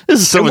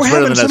so much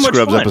better than that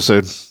Scrubs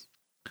episode.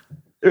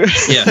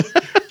 Yeah,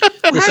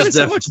 we're having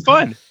so much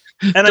fun.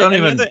 And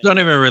don't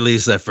even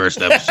release that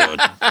first episode.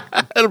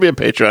 It'll be a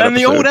Patreon. And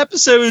the old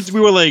episodes, we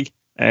were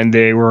and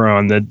they were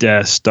on the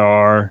Death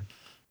Star,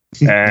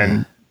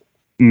 and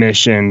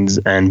missions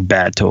and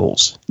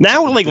battles.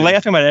 Now we're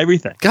laughing about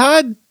everything.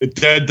 God,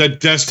 the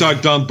Death Star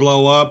don't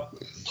blow up.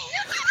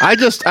 I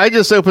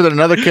just opened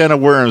another can of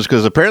worms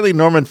because apparently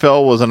Norman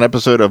Fell was an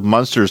episode of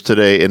Monsters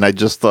today, and I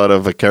just thought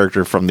of a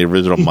character from the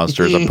original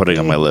Monsters I'm putting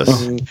on my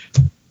list.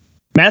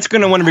 Matt's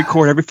going to want to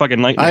record every fucking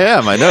night now. I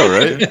am, I know,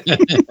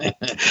 right?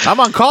 I'm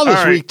on call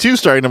this week too,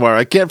 starting tomorrow.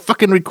 I can't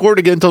fucking record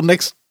again until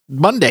next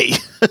Monday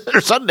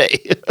or Sunday.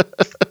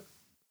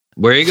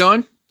 Where are you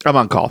going? I'm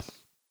on call.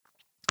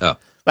 Oh.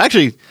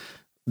 Actually,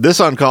 this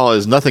on call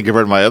is nothing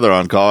compared to my other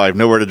on call. I have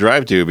nowhere to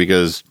drive to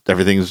because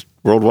everything's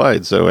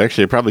worldwide. So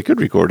actually, I probably could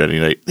record any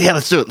night. Yeah,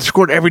 let's do it. Let's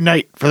record every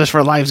night for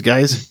our lives,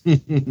 guys.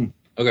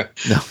 Okay.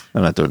 No,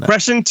 I'm not doing that.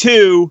 Question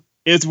 2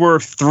 is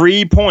worth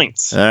 3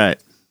 points. All right.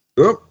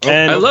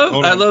 And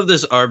I love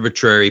this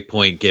arbitrary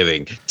point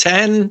giving.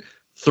 10-3.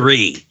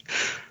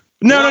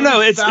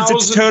 No.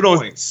 It's total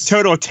points.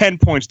 total 10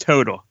 points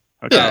total.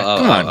 Okay.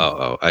 Come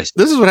on. I see.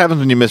 This is what happens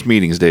when you miss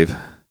meetings, Dave.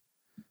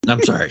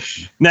 I'm sorry.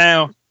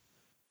 Now,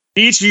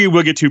 each of you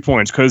will get 2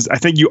 points because I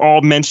think you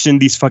all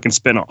mentioned these fucking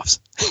spinoffs.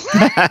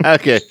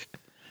 Okay.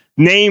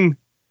 Name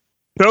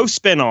both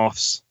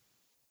spinoffs,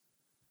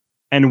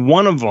 and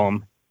one of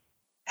them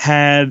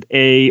had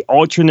a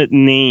alternate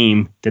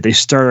name that they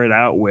started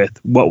out with.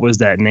 What was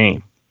that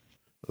name?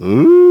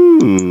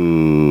 Ooh.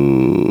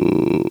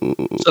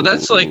 So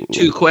that's like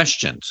 2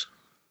 questions.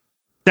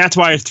 That's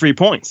why it's 3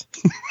 points.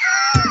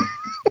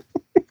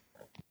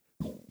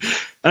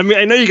 I mean,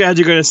 I know you guys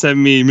are going to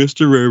send me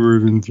Mr.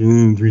 Robert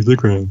and Three's the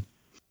Crown.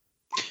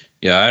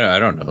 Yeah, I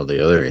don't know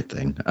the other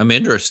thing. I'm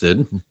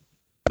interested,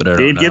 but I don't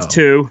Dave know. gets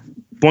 2.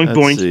 Boink, Let's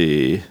boink.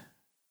 see.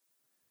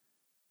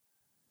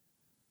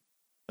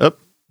 Oh,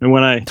 And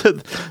when I...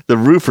 the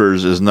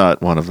Roofers is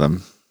not one of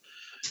them.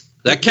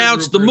 That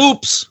counts. The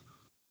moops.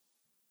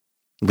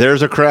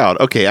 There's a crowd.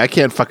 Okay, I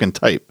can't fucking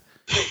type.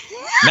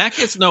 Matt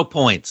gets no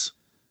points.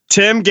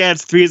 Tim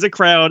gets Three's a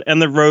Crowd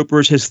and the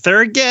Ropers. His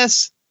third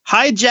guess,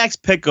 Hijack's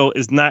Pickle,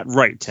 is not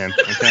right, Tim.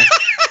 Okay.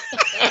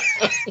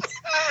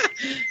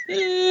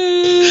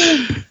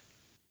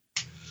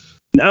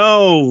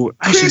 No.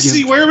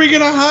 Chrissy, where are we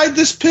going to hide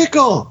this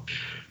pickle?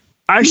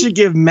 I should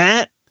give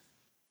Matt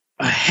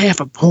a half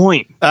a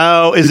point.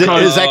 Oh, is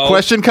that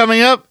question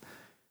coming up?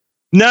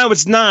 No,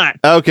 it's not.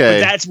 Okay.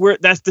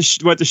 But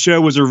that's what the show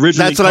was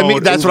originally. That's what I mean.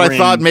 called That's what over I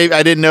thought. in- Maybe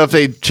I didn't know if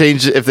they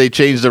changed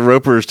the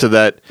Ropers to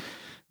that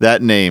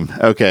name.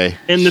 Okay.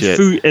 In the Shit.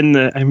 food,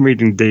 I'm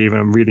reading Dave.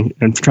 I'm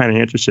trying to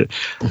answer shit.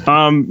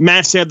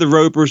 Matt said the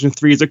Ropers and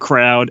Three's a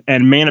Crowd,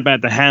 and Man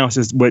About the House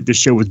is what the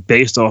show was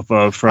based off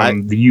of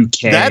from the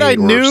UK. That I or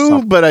knew,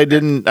 something. but I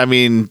didn't. I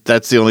mean,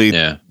 that's the only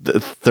Yeah.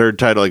 third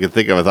title I could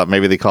think of. I thought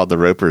maybe they called the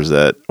Ropers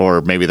that,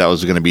 or maybe that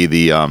was going to be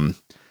the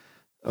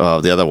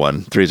other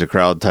one, Three's a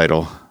Crowd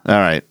title. All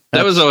right.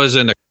 That was always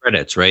in the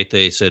credits, right?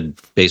 They said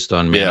based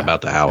on Man Yeah.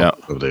 About the House. Yeah.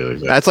 Something like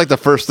that. That's like the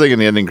first thing in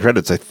the ending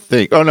credits, I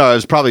think. Oh, no, it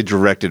was probably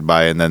directed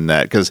by and then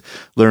that, because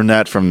learned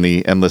that from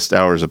the endless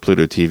hours of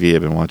Pluto TV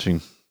I've been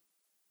watching.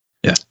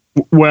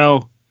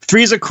 Well,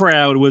 Three's a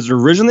Crowd was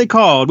originally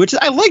called, which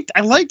I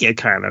like it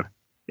kind of.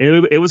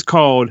 It was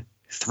called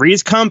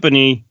Three's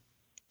Company,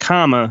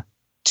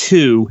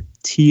 2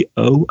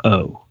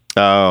 TOO.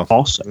 Oh,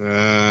 Also,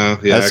 Yeah,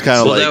 that's kind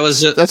of Well, like that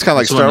was it. that's kind of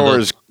like That's one Star of the-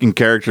 Wars in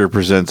character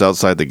presents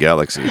Outside the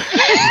Galaxy.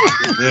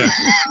 yeah.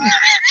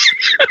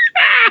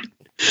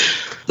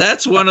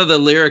 That's one of the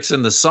lyrics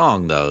in the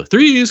song, though.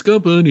 Three's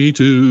Company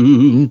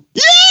 2.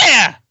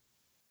 yeah,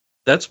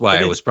 That's why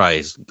it was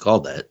probably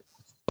called that.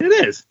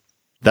 it is.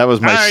 That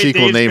was my All right,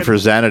 sequel Dave's name gonna- for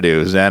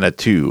Xanadu, Xana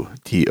 2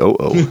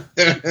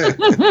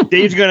 TOO.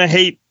 Dave's gonna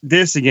hate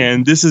this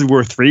again. This is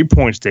worth 3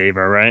 points, Dave.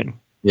 All right.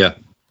 Yeah.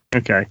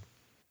 Okay.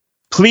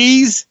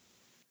 Please.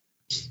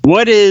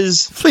 What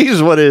is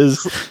Please, what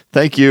is?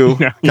 Thank you.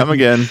 Come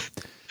again.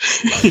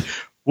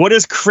 what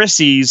is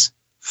Chrissy's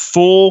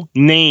full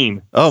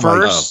name? Oh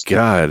First, my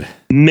God.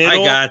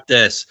 middle, I got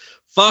this.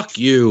 Fuck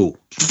you.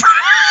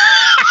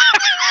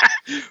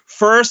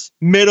 first,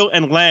 middle,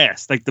 and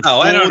last. Like the Oh,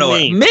 I don't full know.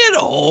 name.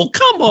 Middle?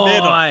 Come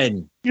Middle.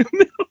 on.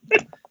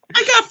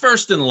 I got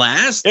first and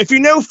last. If you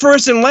know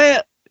first and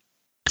last,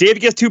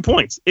 Dave gets 2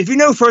 points. If you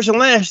know first and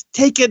last,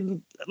 take it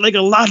like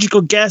a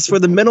logical guess for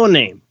the middle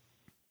name.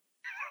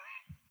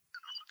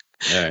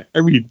 All right.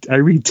 I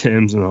read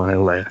Tim's and I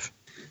laugh.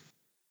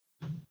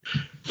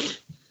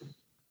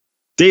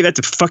 Dave, that's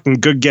a fucking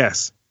good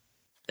guess.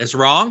 It's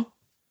wrong.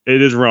 It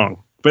is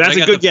wrong, but that's I a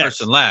got good the guess.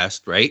 First and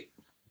last, right?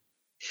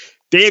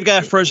 Dave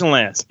got first and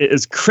last. It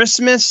is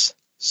Christmas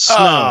Snow.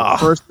 Ah.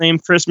 First name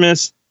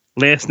Christmas,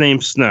 last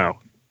name Snow.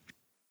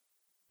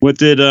 What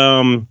did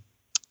the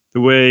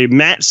way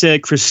Matt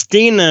said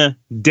Christina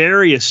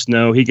Darius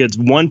Snow, he gets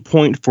 1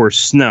 point for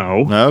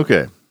Snow.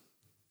 Okay.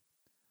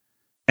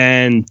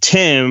 And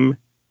Tim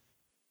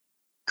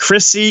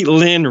Chrissy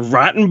Lynn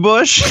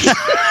Rottenbush.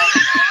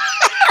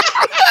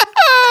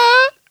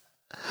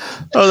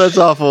 Oh, that's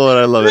awful, and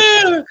I love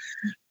it.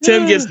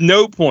 Tim gets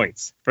no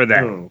points for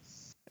that.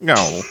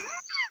 No.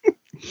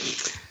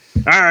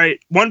 All right,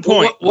 1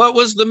 point. What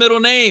was the middle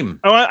name?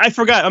 Oh, I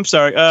forgot. I'm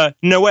sorry.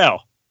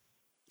 Noel.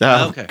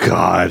 Oh, Okay.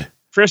 God.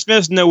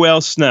 Christmas,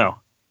 Noel, Snow.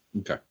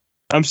 Okay.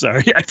 I'm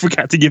sorry. I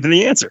forgot to give him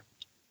the answer.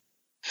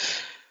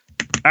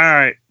 All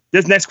right.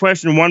 This next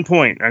question, 1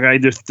 point. Okay.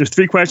 There's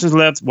 3 questions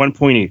left, 1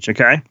 point each.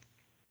 Okay.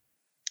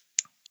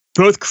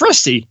 Both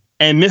Chrissy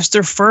and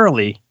Mr.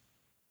 Furley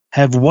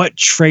have what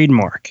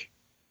trademark?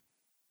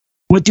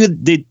 What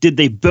did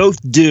they both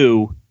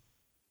do?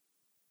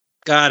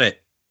 Got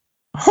it.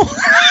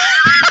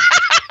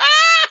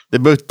 They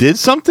both did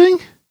something?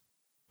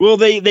 Well,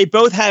 they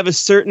both have a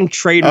certain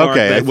trademark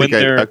that when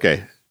they're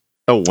okay.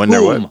 Oh, when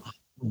they're what?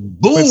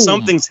 Boom. When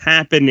something's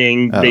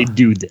happening, they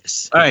do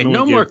this. All right,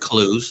 no more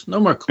clues.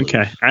 No more clues.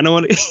 Okay, I don't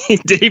want to.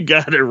 Dave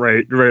got it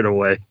right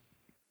away.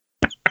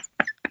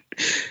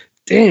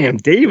 Damn,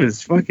 Dave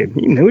is fucking.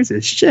 He knows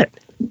his shit.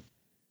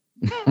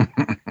 And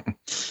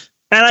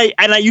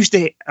I used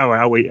to. Oh,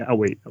 I'll wait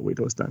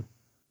till it's done.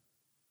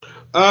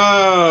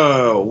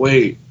 Oh,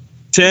 wait.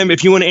 Tim,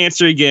 if you want to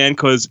answer again,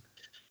 because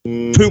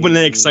poop when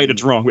they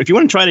excited's wrong. If you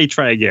want to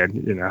try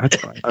again. That's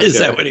fine. Is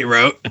that what he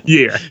wrote?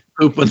 Yeah.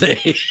 Poop when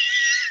they.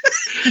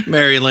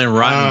 Mary Lynn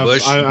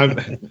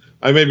Rottenbush.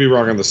 I may be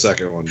wrong on the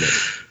second one, but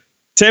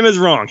Tim is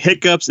wrong.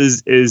 Hiccups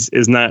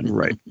is not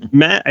right.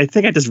 Matt, I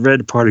think I just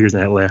read part of yours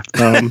and I laughed.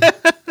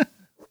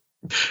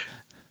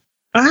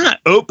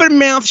 Open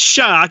mouth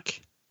shock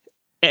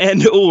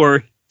and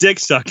or dick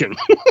sucking.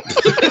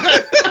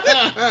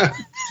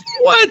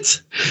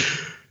 What?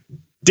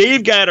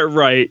 Dave got it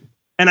right,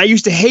 and I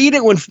used to hate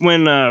it when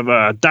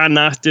Don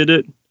Knotts did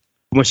it.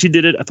 When she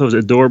did it, I thought it was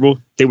adorable.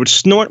 They would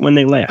snort when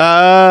they laughed.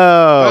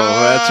 Oh,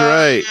 that's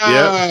right.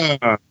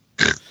 Yep.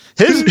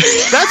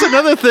 That's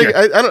another thing.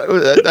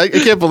 I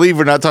can't believe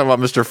we're not talking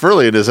about Mr.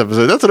 Furley in this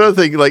episode. That's another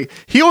thing. Like,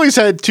 he always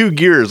had two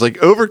gears,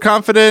 like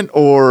overconfident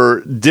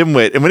or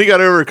dimwit. And when he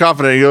got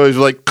overconfident, he always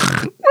was like,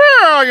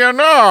 well, you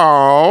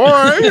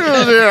know.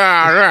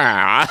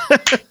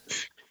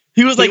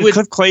 He was like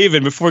Cliff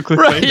Clavin before Cliff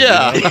Clavin.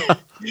 Yeah.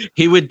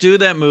 He would do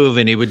that move,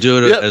 and he would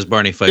do it as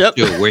Barney Fife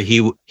too, where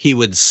he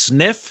would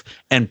sniff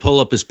and pull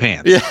up his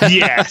pants. Yeah.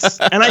 Yes,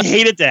 and I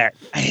hated that.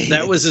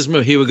 That was his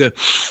move. He would go,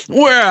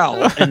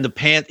 well, and the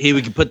pant. He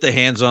would put the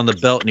hands on the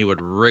belt, and he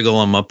would wriggle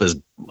them up his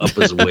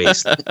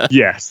waist.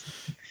 Yes.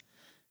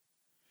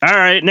 All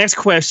right. Next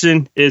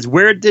question is: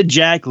 where did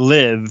Jack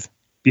live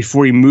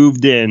before he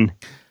moved in?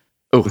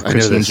 Oh, with I know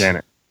Kristen and this.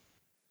 Janet.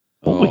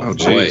 oh,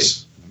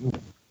 jeez.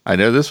 I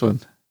know this one.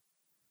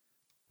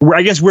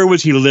 I guess where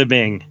was he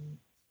living?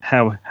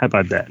 How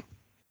about that?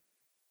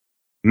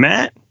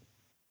 Matt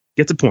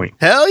gets a point.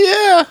 Hell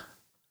yeah.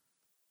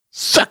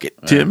 Suck it,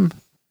 Tim.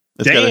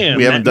 Damn,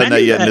 we haven't done Matt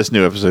that yet knew in this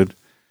new episode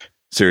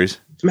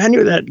series. Matt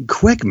knew that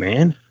quick,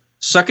 man.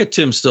 Suck it,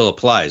 Tim still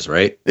applies,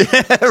 right?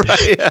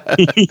 Right.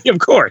 Yeah. Of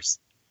course.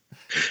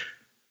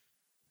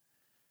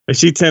 I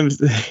see Tim's.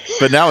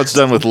 But now it's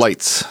done with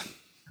lights.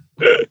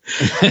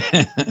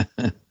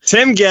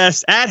 Tim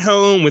guessed at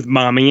home with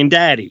mommy and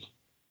daddy.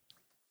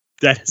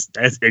 That's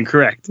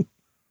incorrect.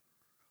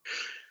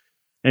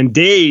 And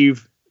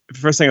Dave, the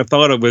first thing I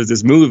thought of was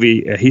this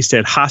movie. He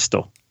said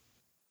Hostel.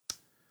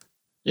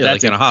 Yeah,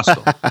 That's like in a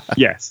hostel.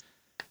 Yes.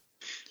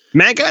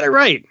 Matt got it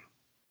right.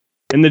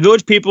 And the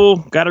Village People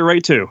got it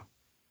right too.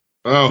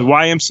 Oh. The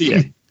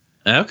YMCA.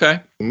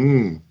 Okay.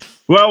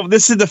 Well,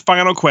 this is the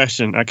final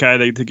question,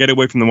 okay, to get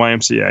away from the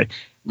YMCA.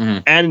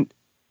 Mm-hmm. And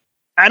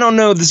I don't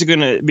know if this is going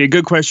to be a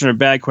good question or a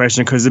bad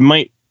question because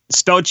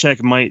spell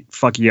check might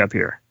fuck you up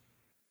here.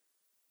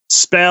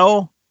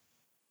 Spell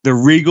the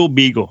Regal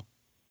Beagle.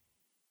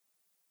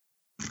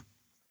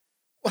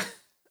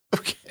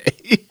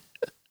 Okay.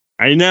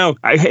 I know.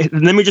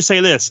 Let me just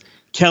say this.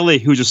 Kelly,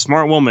 who's a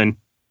smart woman,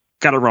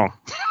 got it wrong.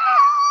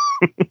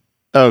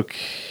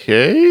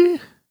 Okay.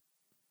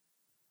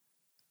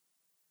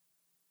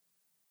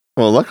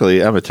 Well,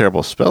 luckily, I'm a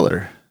terrible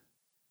speller.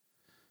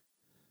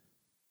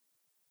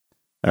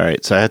 All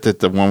right, so I had to hit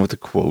the one with the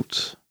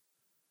quotes.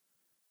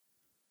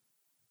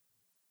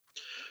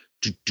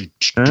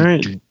 All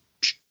right.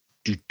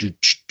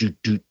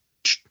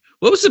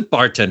 What was the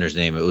bartender's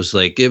name?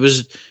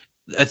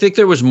 I think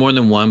there was more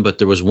than one, but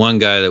there was one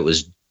guy that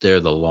was there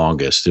the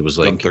longest. It was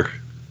like Gunther.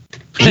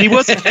 He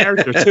was a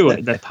character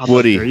too. That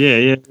Woody.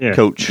 Yeah.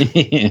 Coach.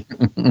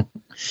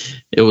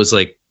 it was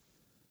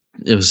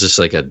just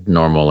like a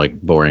normal, like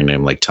boring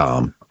name, like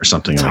Tom or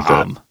something like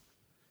that.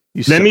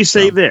 Let me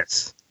say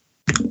this.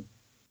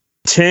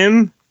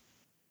 Tim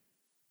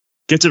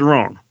gets it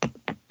wrong.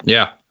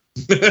 Yeah.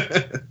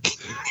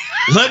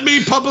 Let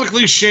me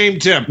publicly shame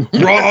Tim.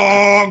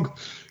 Wrong.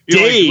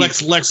 Dave.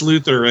 Like Lex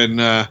Luthor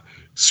and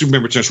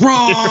Superman Returns.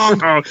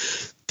 Wrong.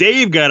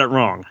 Dave got it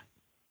wrong.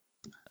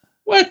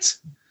 What?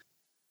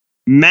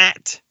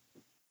 Matt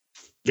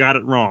got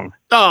it wrong.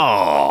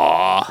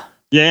 Oh.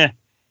 Yeah.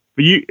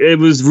 But it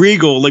was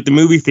Regal, like the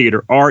movie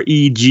theater.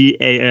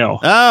 Regal.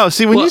 Oh,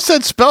 see, when you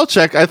said spell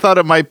check, I thought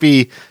it might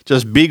be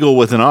just Beagle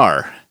with an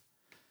R,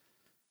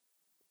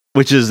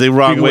 which is the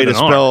wrong Beagle way to with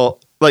an spell.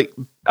 Like,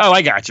 Oh,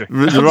 I got you.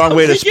 the wrong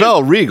way to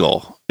spell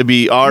Regal. It'd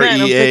be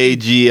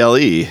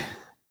Reagle.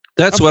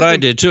 That's what I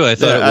did too. I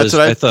thought it was.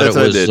 I thought it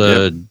was.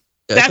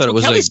 That's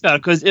what Kelly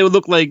spelled because it would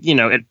look like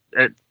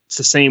it's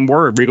the same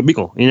word, Regal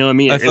Beagle. You know what I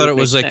mean? I thought it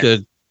was like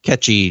a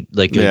catchy,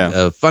 like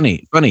a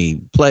funny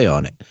play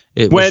on it.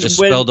 It was just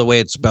spelled the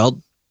way it's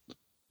spelled.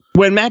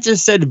 When Matt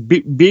just said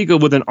Beagle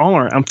with an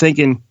R, I'm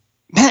thinking,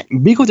 Matt,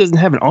 Beagle doesn't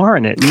have an R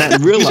in it. And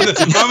Matt realized.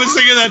 I was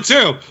thinking that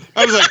too.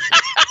 I was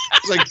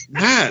like,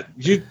 Matt,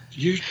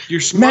 you're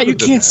smart. Matt, you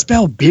can't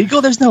spell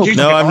Beagle. There's no.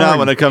 No, I'm not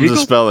when it comes Beagle?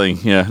 to spelling.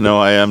 Yeah, no,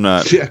 I am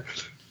not. Yeah.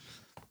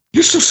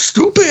 You're so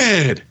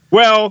stupid.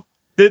 Well,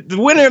 the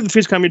winner of the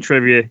Three's Company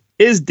trivia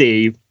is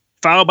Dave,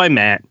 followed by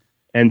Matt,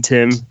 and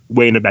Tim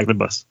way in the back of the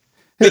bus.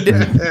 Hey,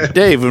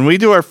 Dave, when we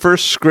do our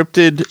first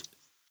scripted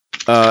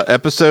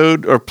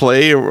episode or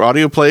play or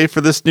audio play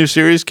for this new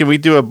series, can we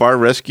do a bar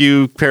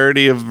rescue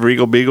parody of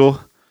Regal Beagle?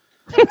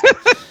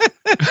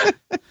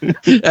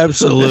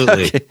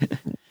 Absolutely. Okay.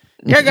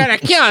 You're gonna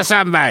kill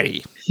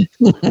somebody.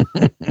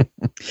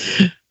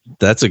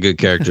 That's a good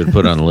character to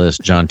put on the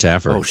list. John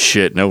Taffer. Oh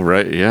shit! No,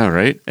 right? Yeah,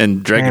 right.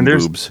 And dragon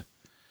boobs.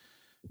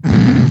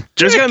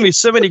 There's gonna be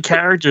so many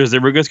characters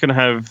that we're just gonna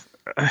have.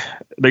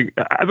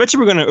 I bet you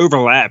we're gonna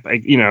overlap.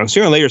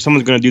 Sooner or later,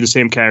 someone's gonna do the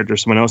same character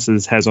someone else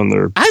has on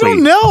their plate. I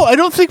don't know. I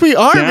don't think we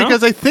are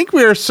because I think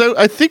we are so.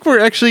 I think we're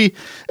actually,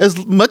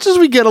 as much as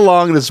we get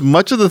along and as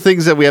much of the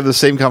things that we have the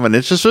same common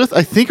interest with,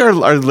 I think our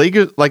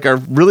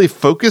really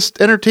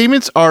focused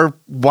entertainments are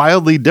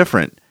wildly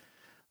different.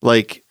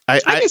 Like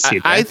I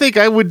think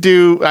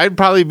I'd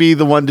probably be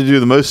the one to do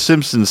the most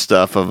Simpsons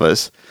stuff of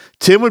us.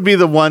 Tim would be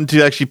the one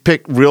to actually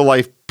pick real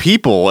life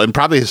people and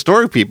probably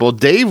historic people.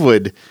 Dave's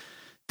a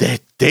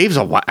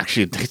wild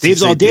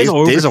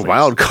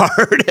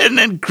card, and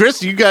then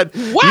Chris, you would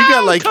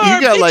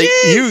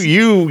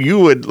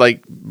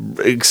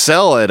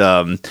excel at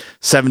 70s,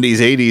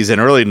 80s,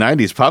 and early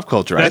 90s pop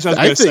culture. I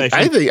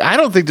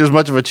don't think there's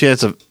much of a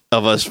chance of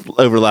us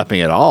overlapping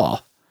at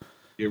all.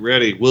 Get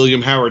ready,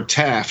 William Howard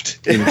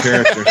Taft in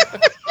character.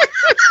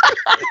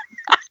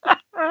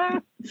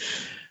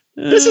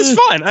 This is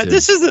fun.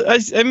 It's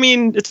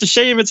a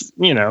shame. It's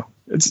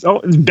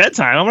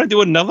bedtime. I'm going to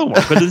do another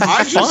one, but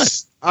it's fun.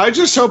 I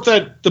just hope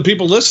that the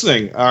people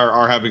listening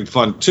are having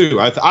fun too.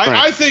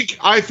 I think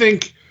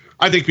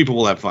people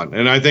will have fun,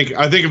 and I think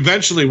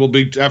eventually we'll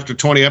be, after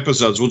 20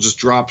 episodes, we'll just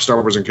drop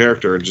Star Wars in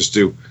character and just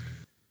do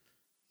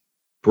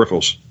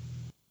peripherals.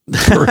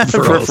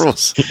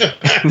 Peripherals.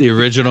 The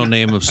original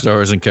name of Star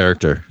Wars in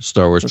character.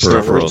 Star Wars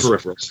Peripherals.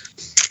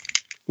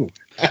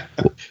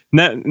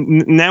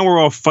 Now we're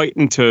all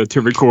fighting to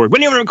record.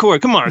 When do you want to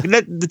record? Come on,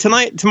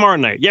 tomorrow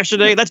night,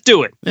 yesterday. Let's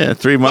do it. Yeah,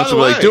 3 months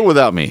away. Do it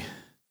without me.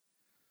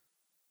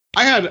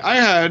 I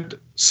had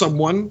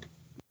someone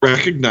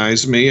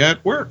recognize me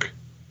at work.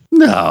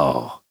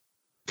 No.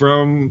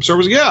 From Star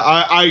Wars. Yeah,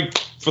 I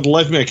for the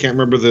life of me, I can't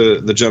remember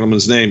the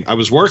gentleman's name. I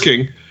was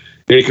working,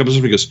 and he comes up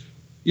and he goes,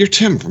 "You're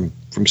Tim from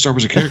Star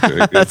Wars: A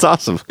Character." That's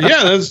awesome.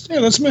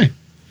 That's me.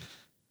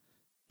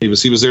 He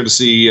was there to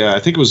see. I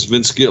think it was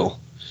Vince Gill,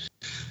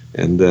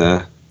 and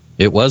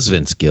it was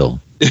Vince Gill.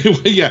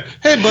 Yeah.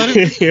 Hey,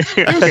 buddy.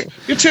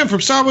 You're Tim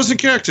from Star Wars: A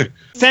Character.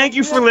 Thank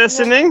you for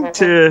listening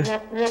to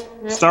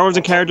Star Wars: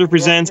 A Character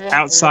presents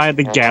Outside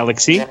the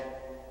Galaxy.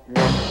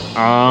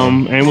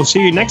 And we'll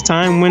see you next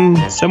time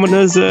when someone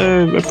does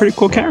a pretty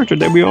cool character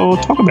that we all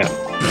talk about.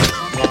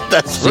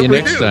 See you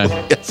next time.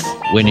 Yes.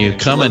 When you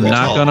come and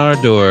knock on our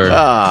door.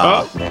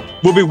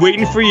 We'll be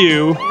waiting for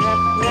you.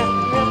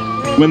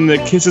 When the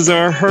kisses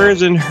are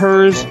hers and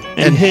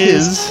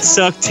his,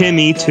 suck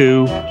Timmy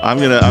too. I'm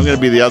gonna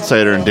be the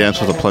outsider and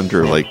dance with a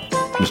plunger like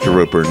Mr.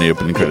 Roper in the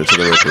opening credits of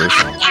the Ropers.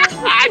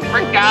 I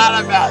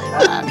forgot about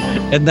that.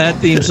 And that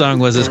theme song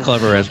was as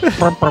clever as.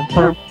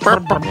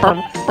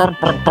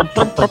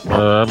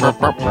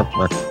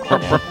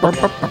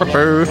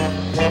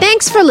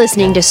 Thanks for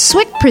listening to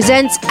SWIC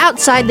Presents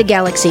Outside the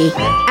Galaxy.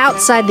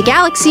 Outside the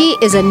Galaxy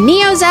is a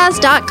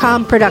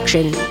neozaz.com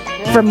production.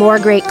 For more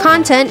great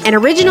content and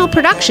original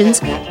productions,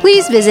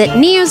 please visit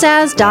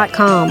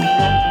neozaz.com.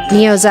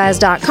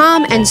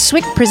 Neozaz.com and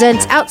SWIC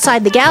Presents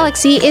Outside the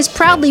Galaxy is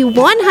proudly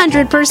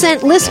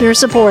 100% listener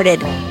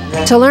supported.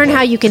 To learn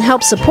how you can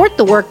help support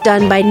the work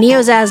done by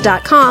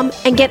neozaz.com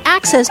and get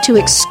access to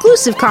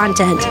exclusive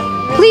content,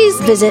 please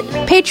visit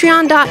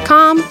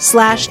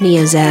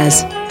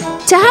patreon.com/neozaz.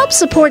 To help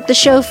support the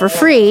show for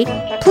free,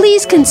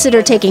 please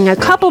consider taking a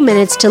couple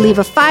minutes to leave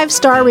a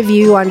 5-star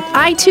review on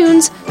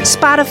iTunes,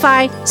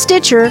 Spotify,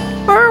 Stitcher,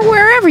 or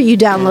wherever you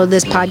download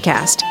this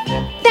podcast.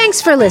 Thanks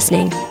for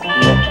listening.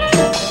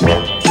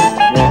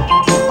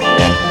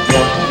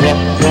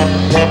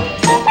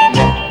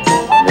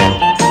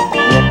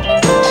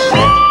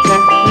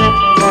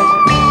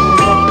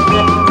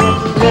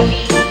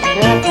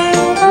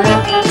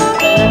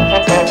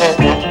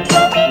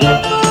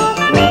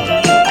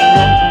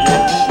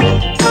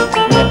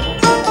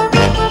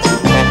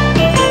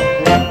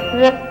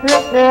 Yeah.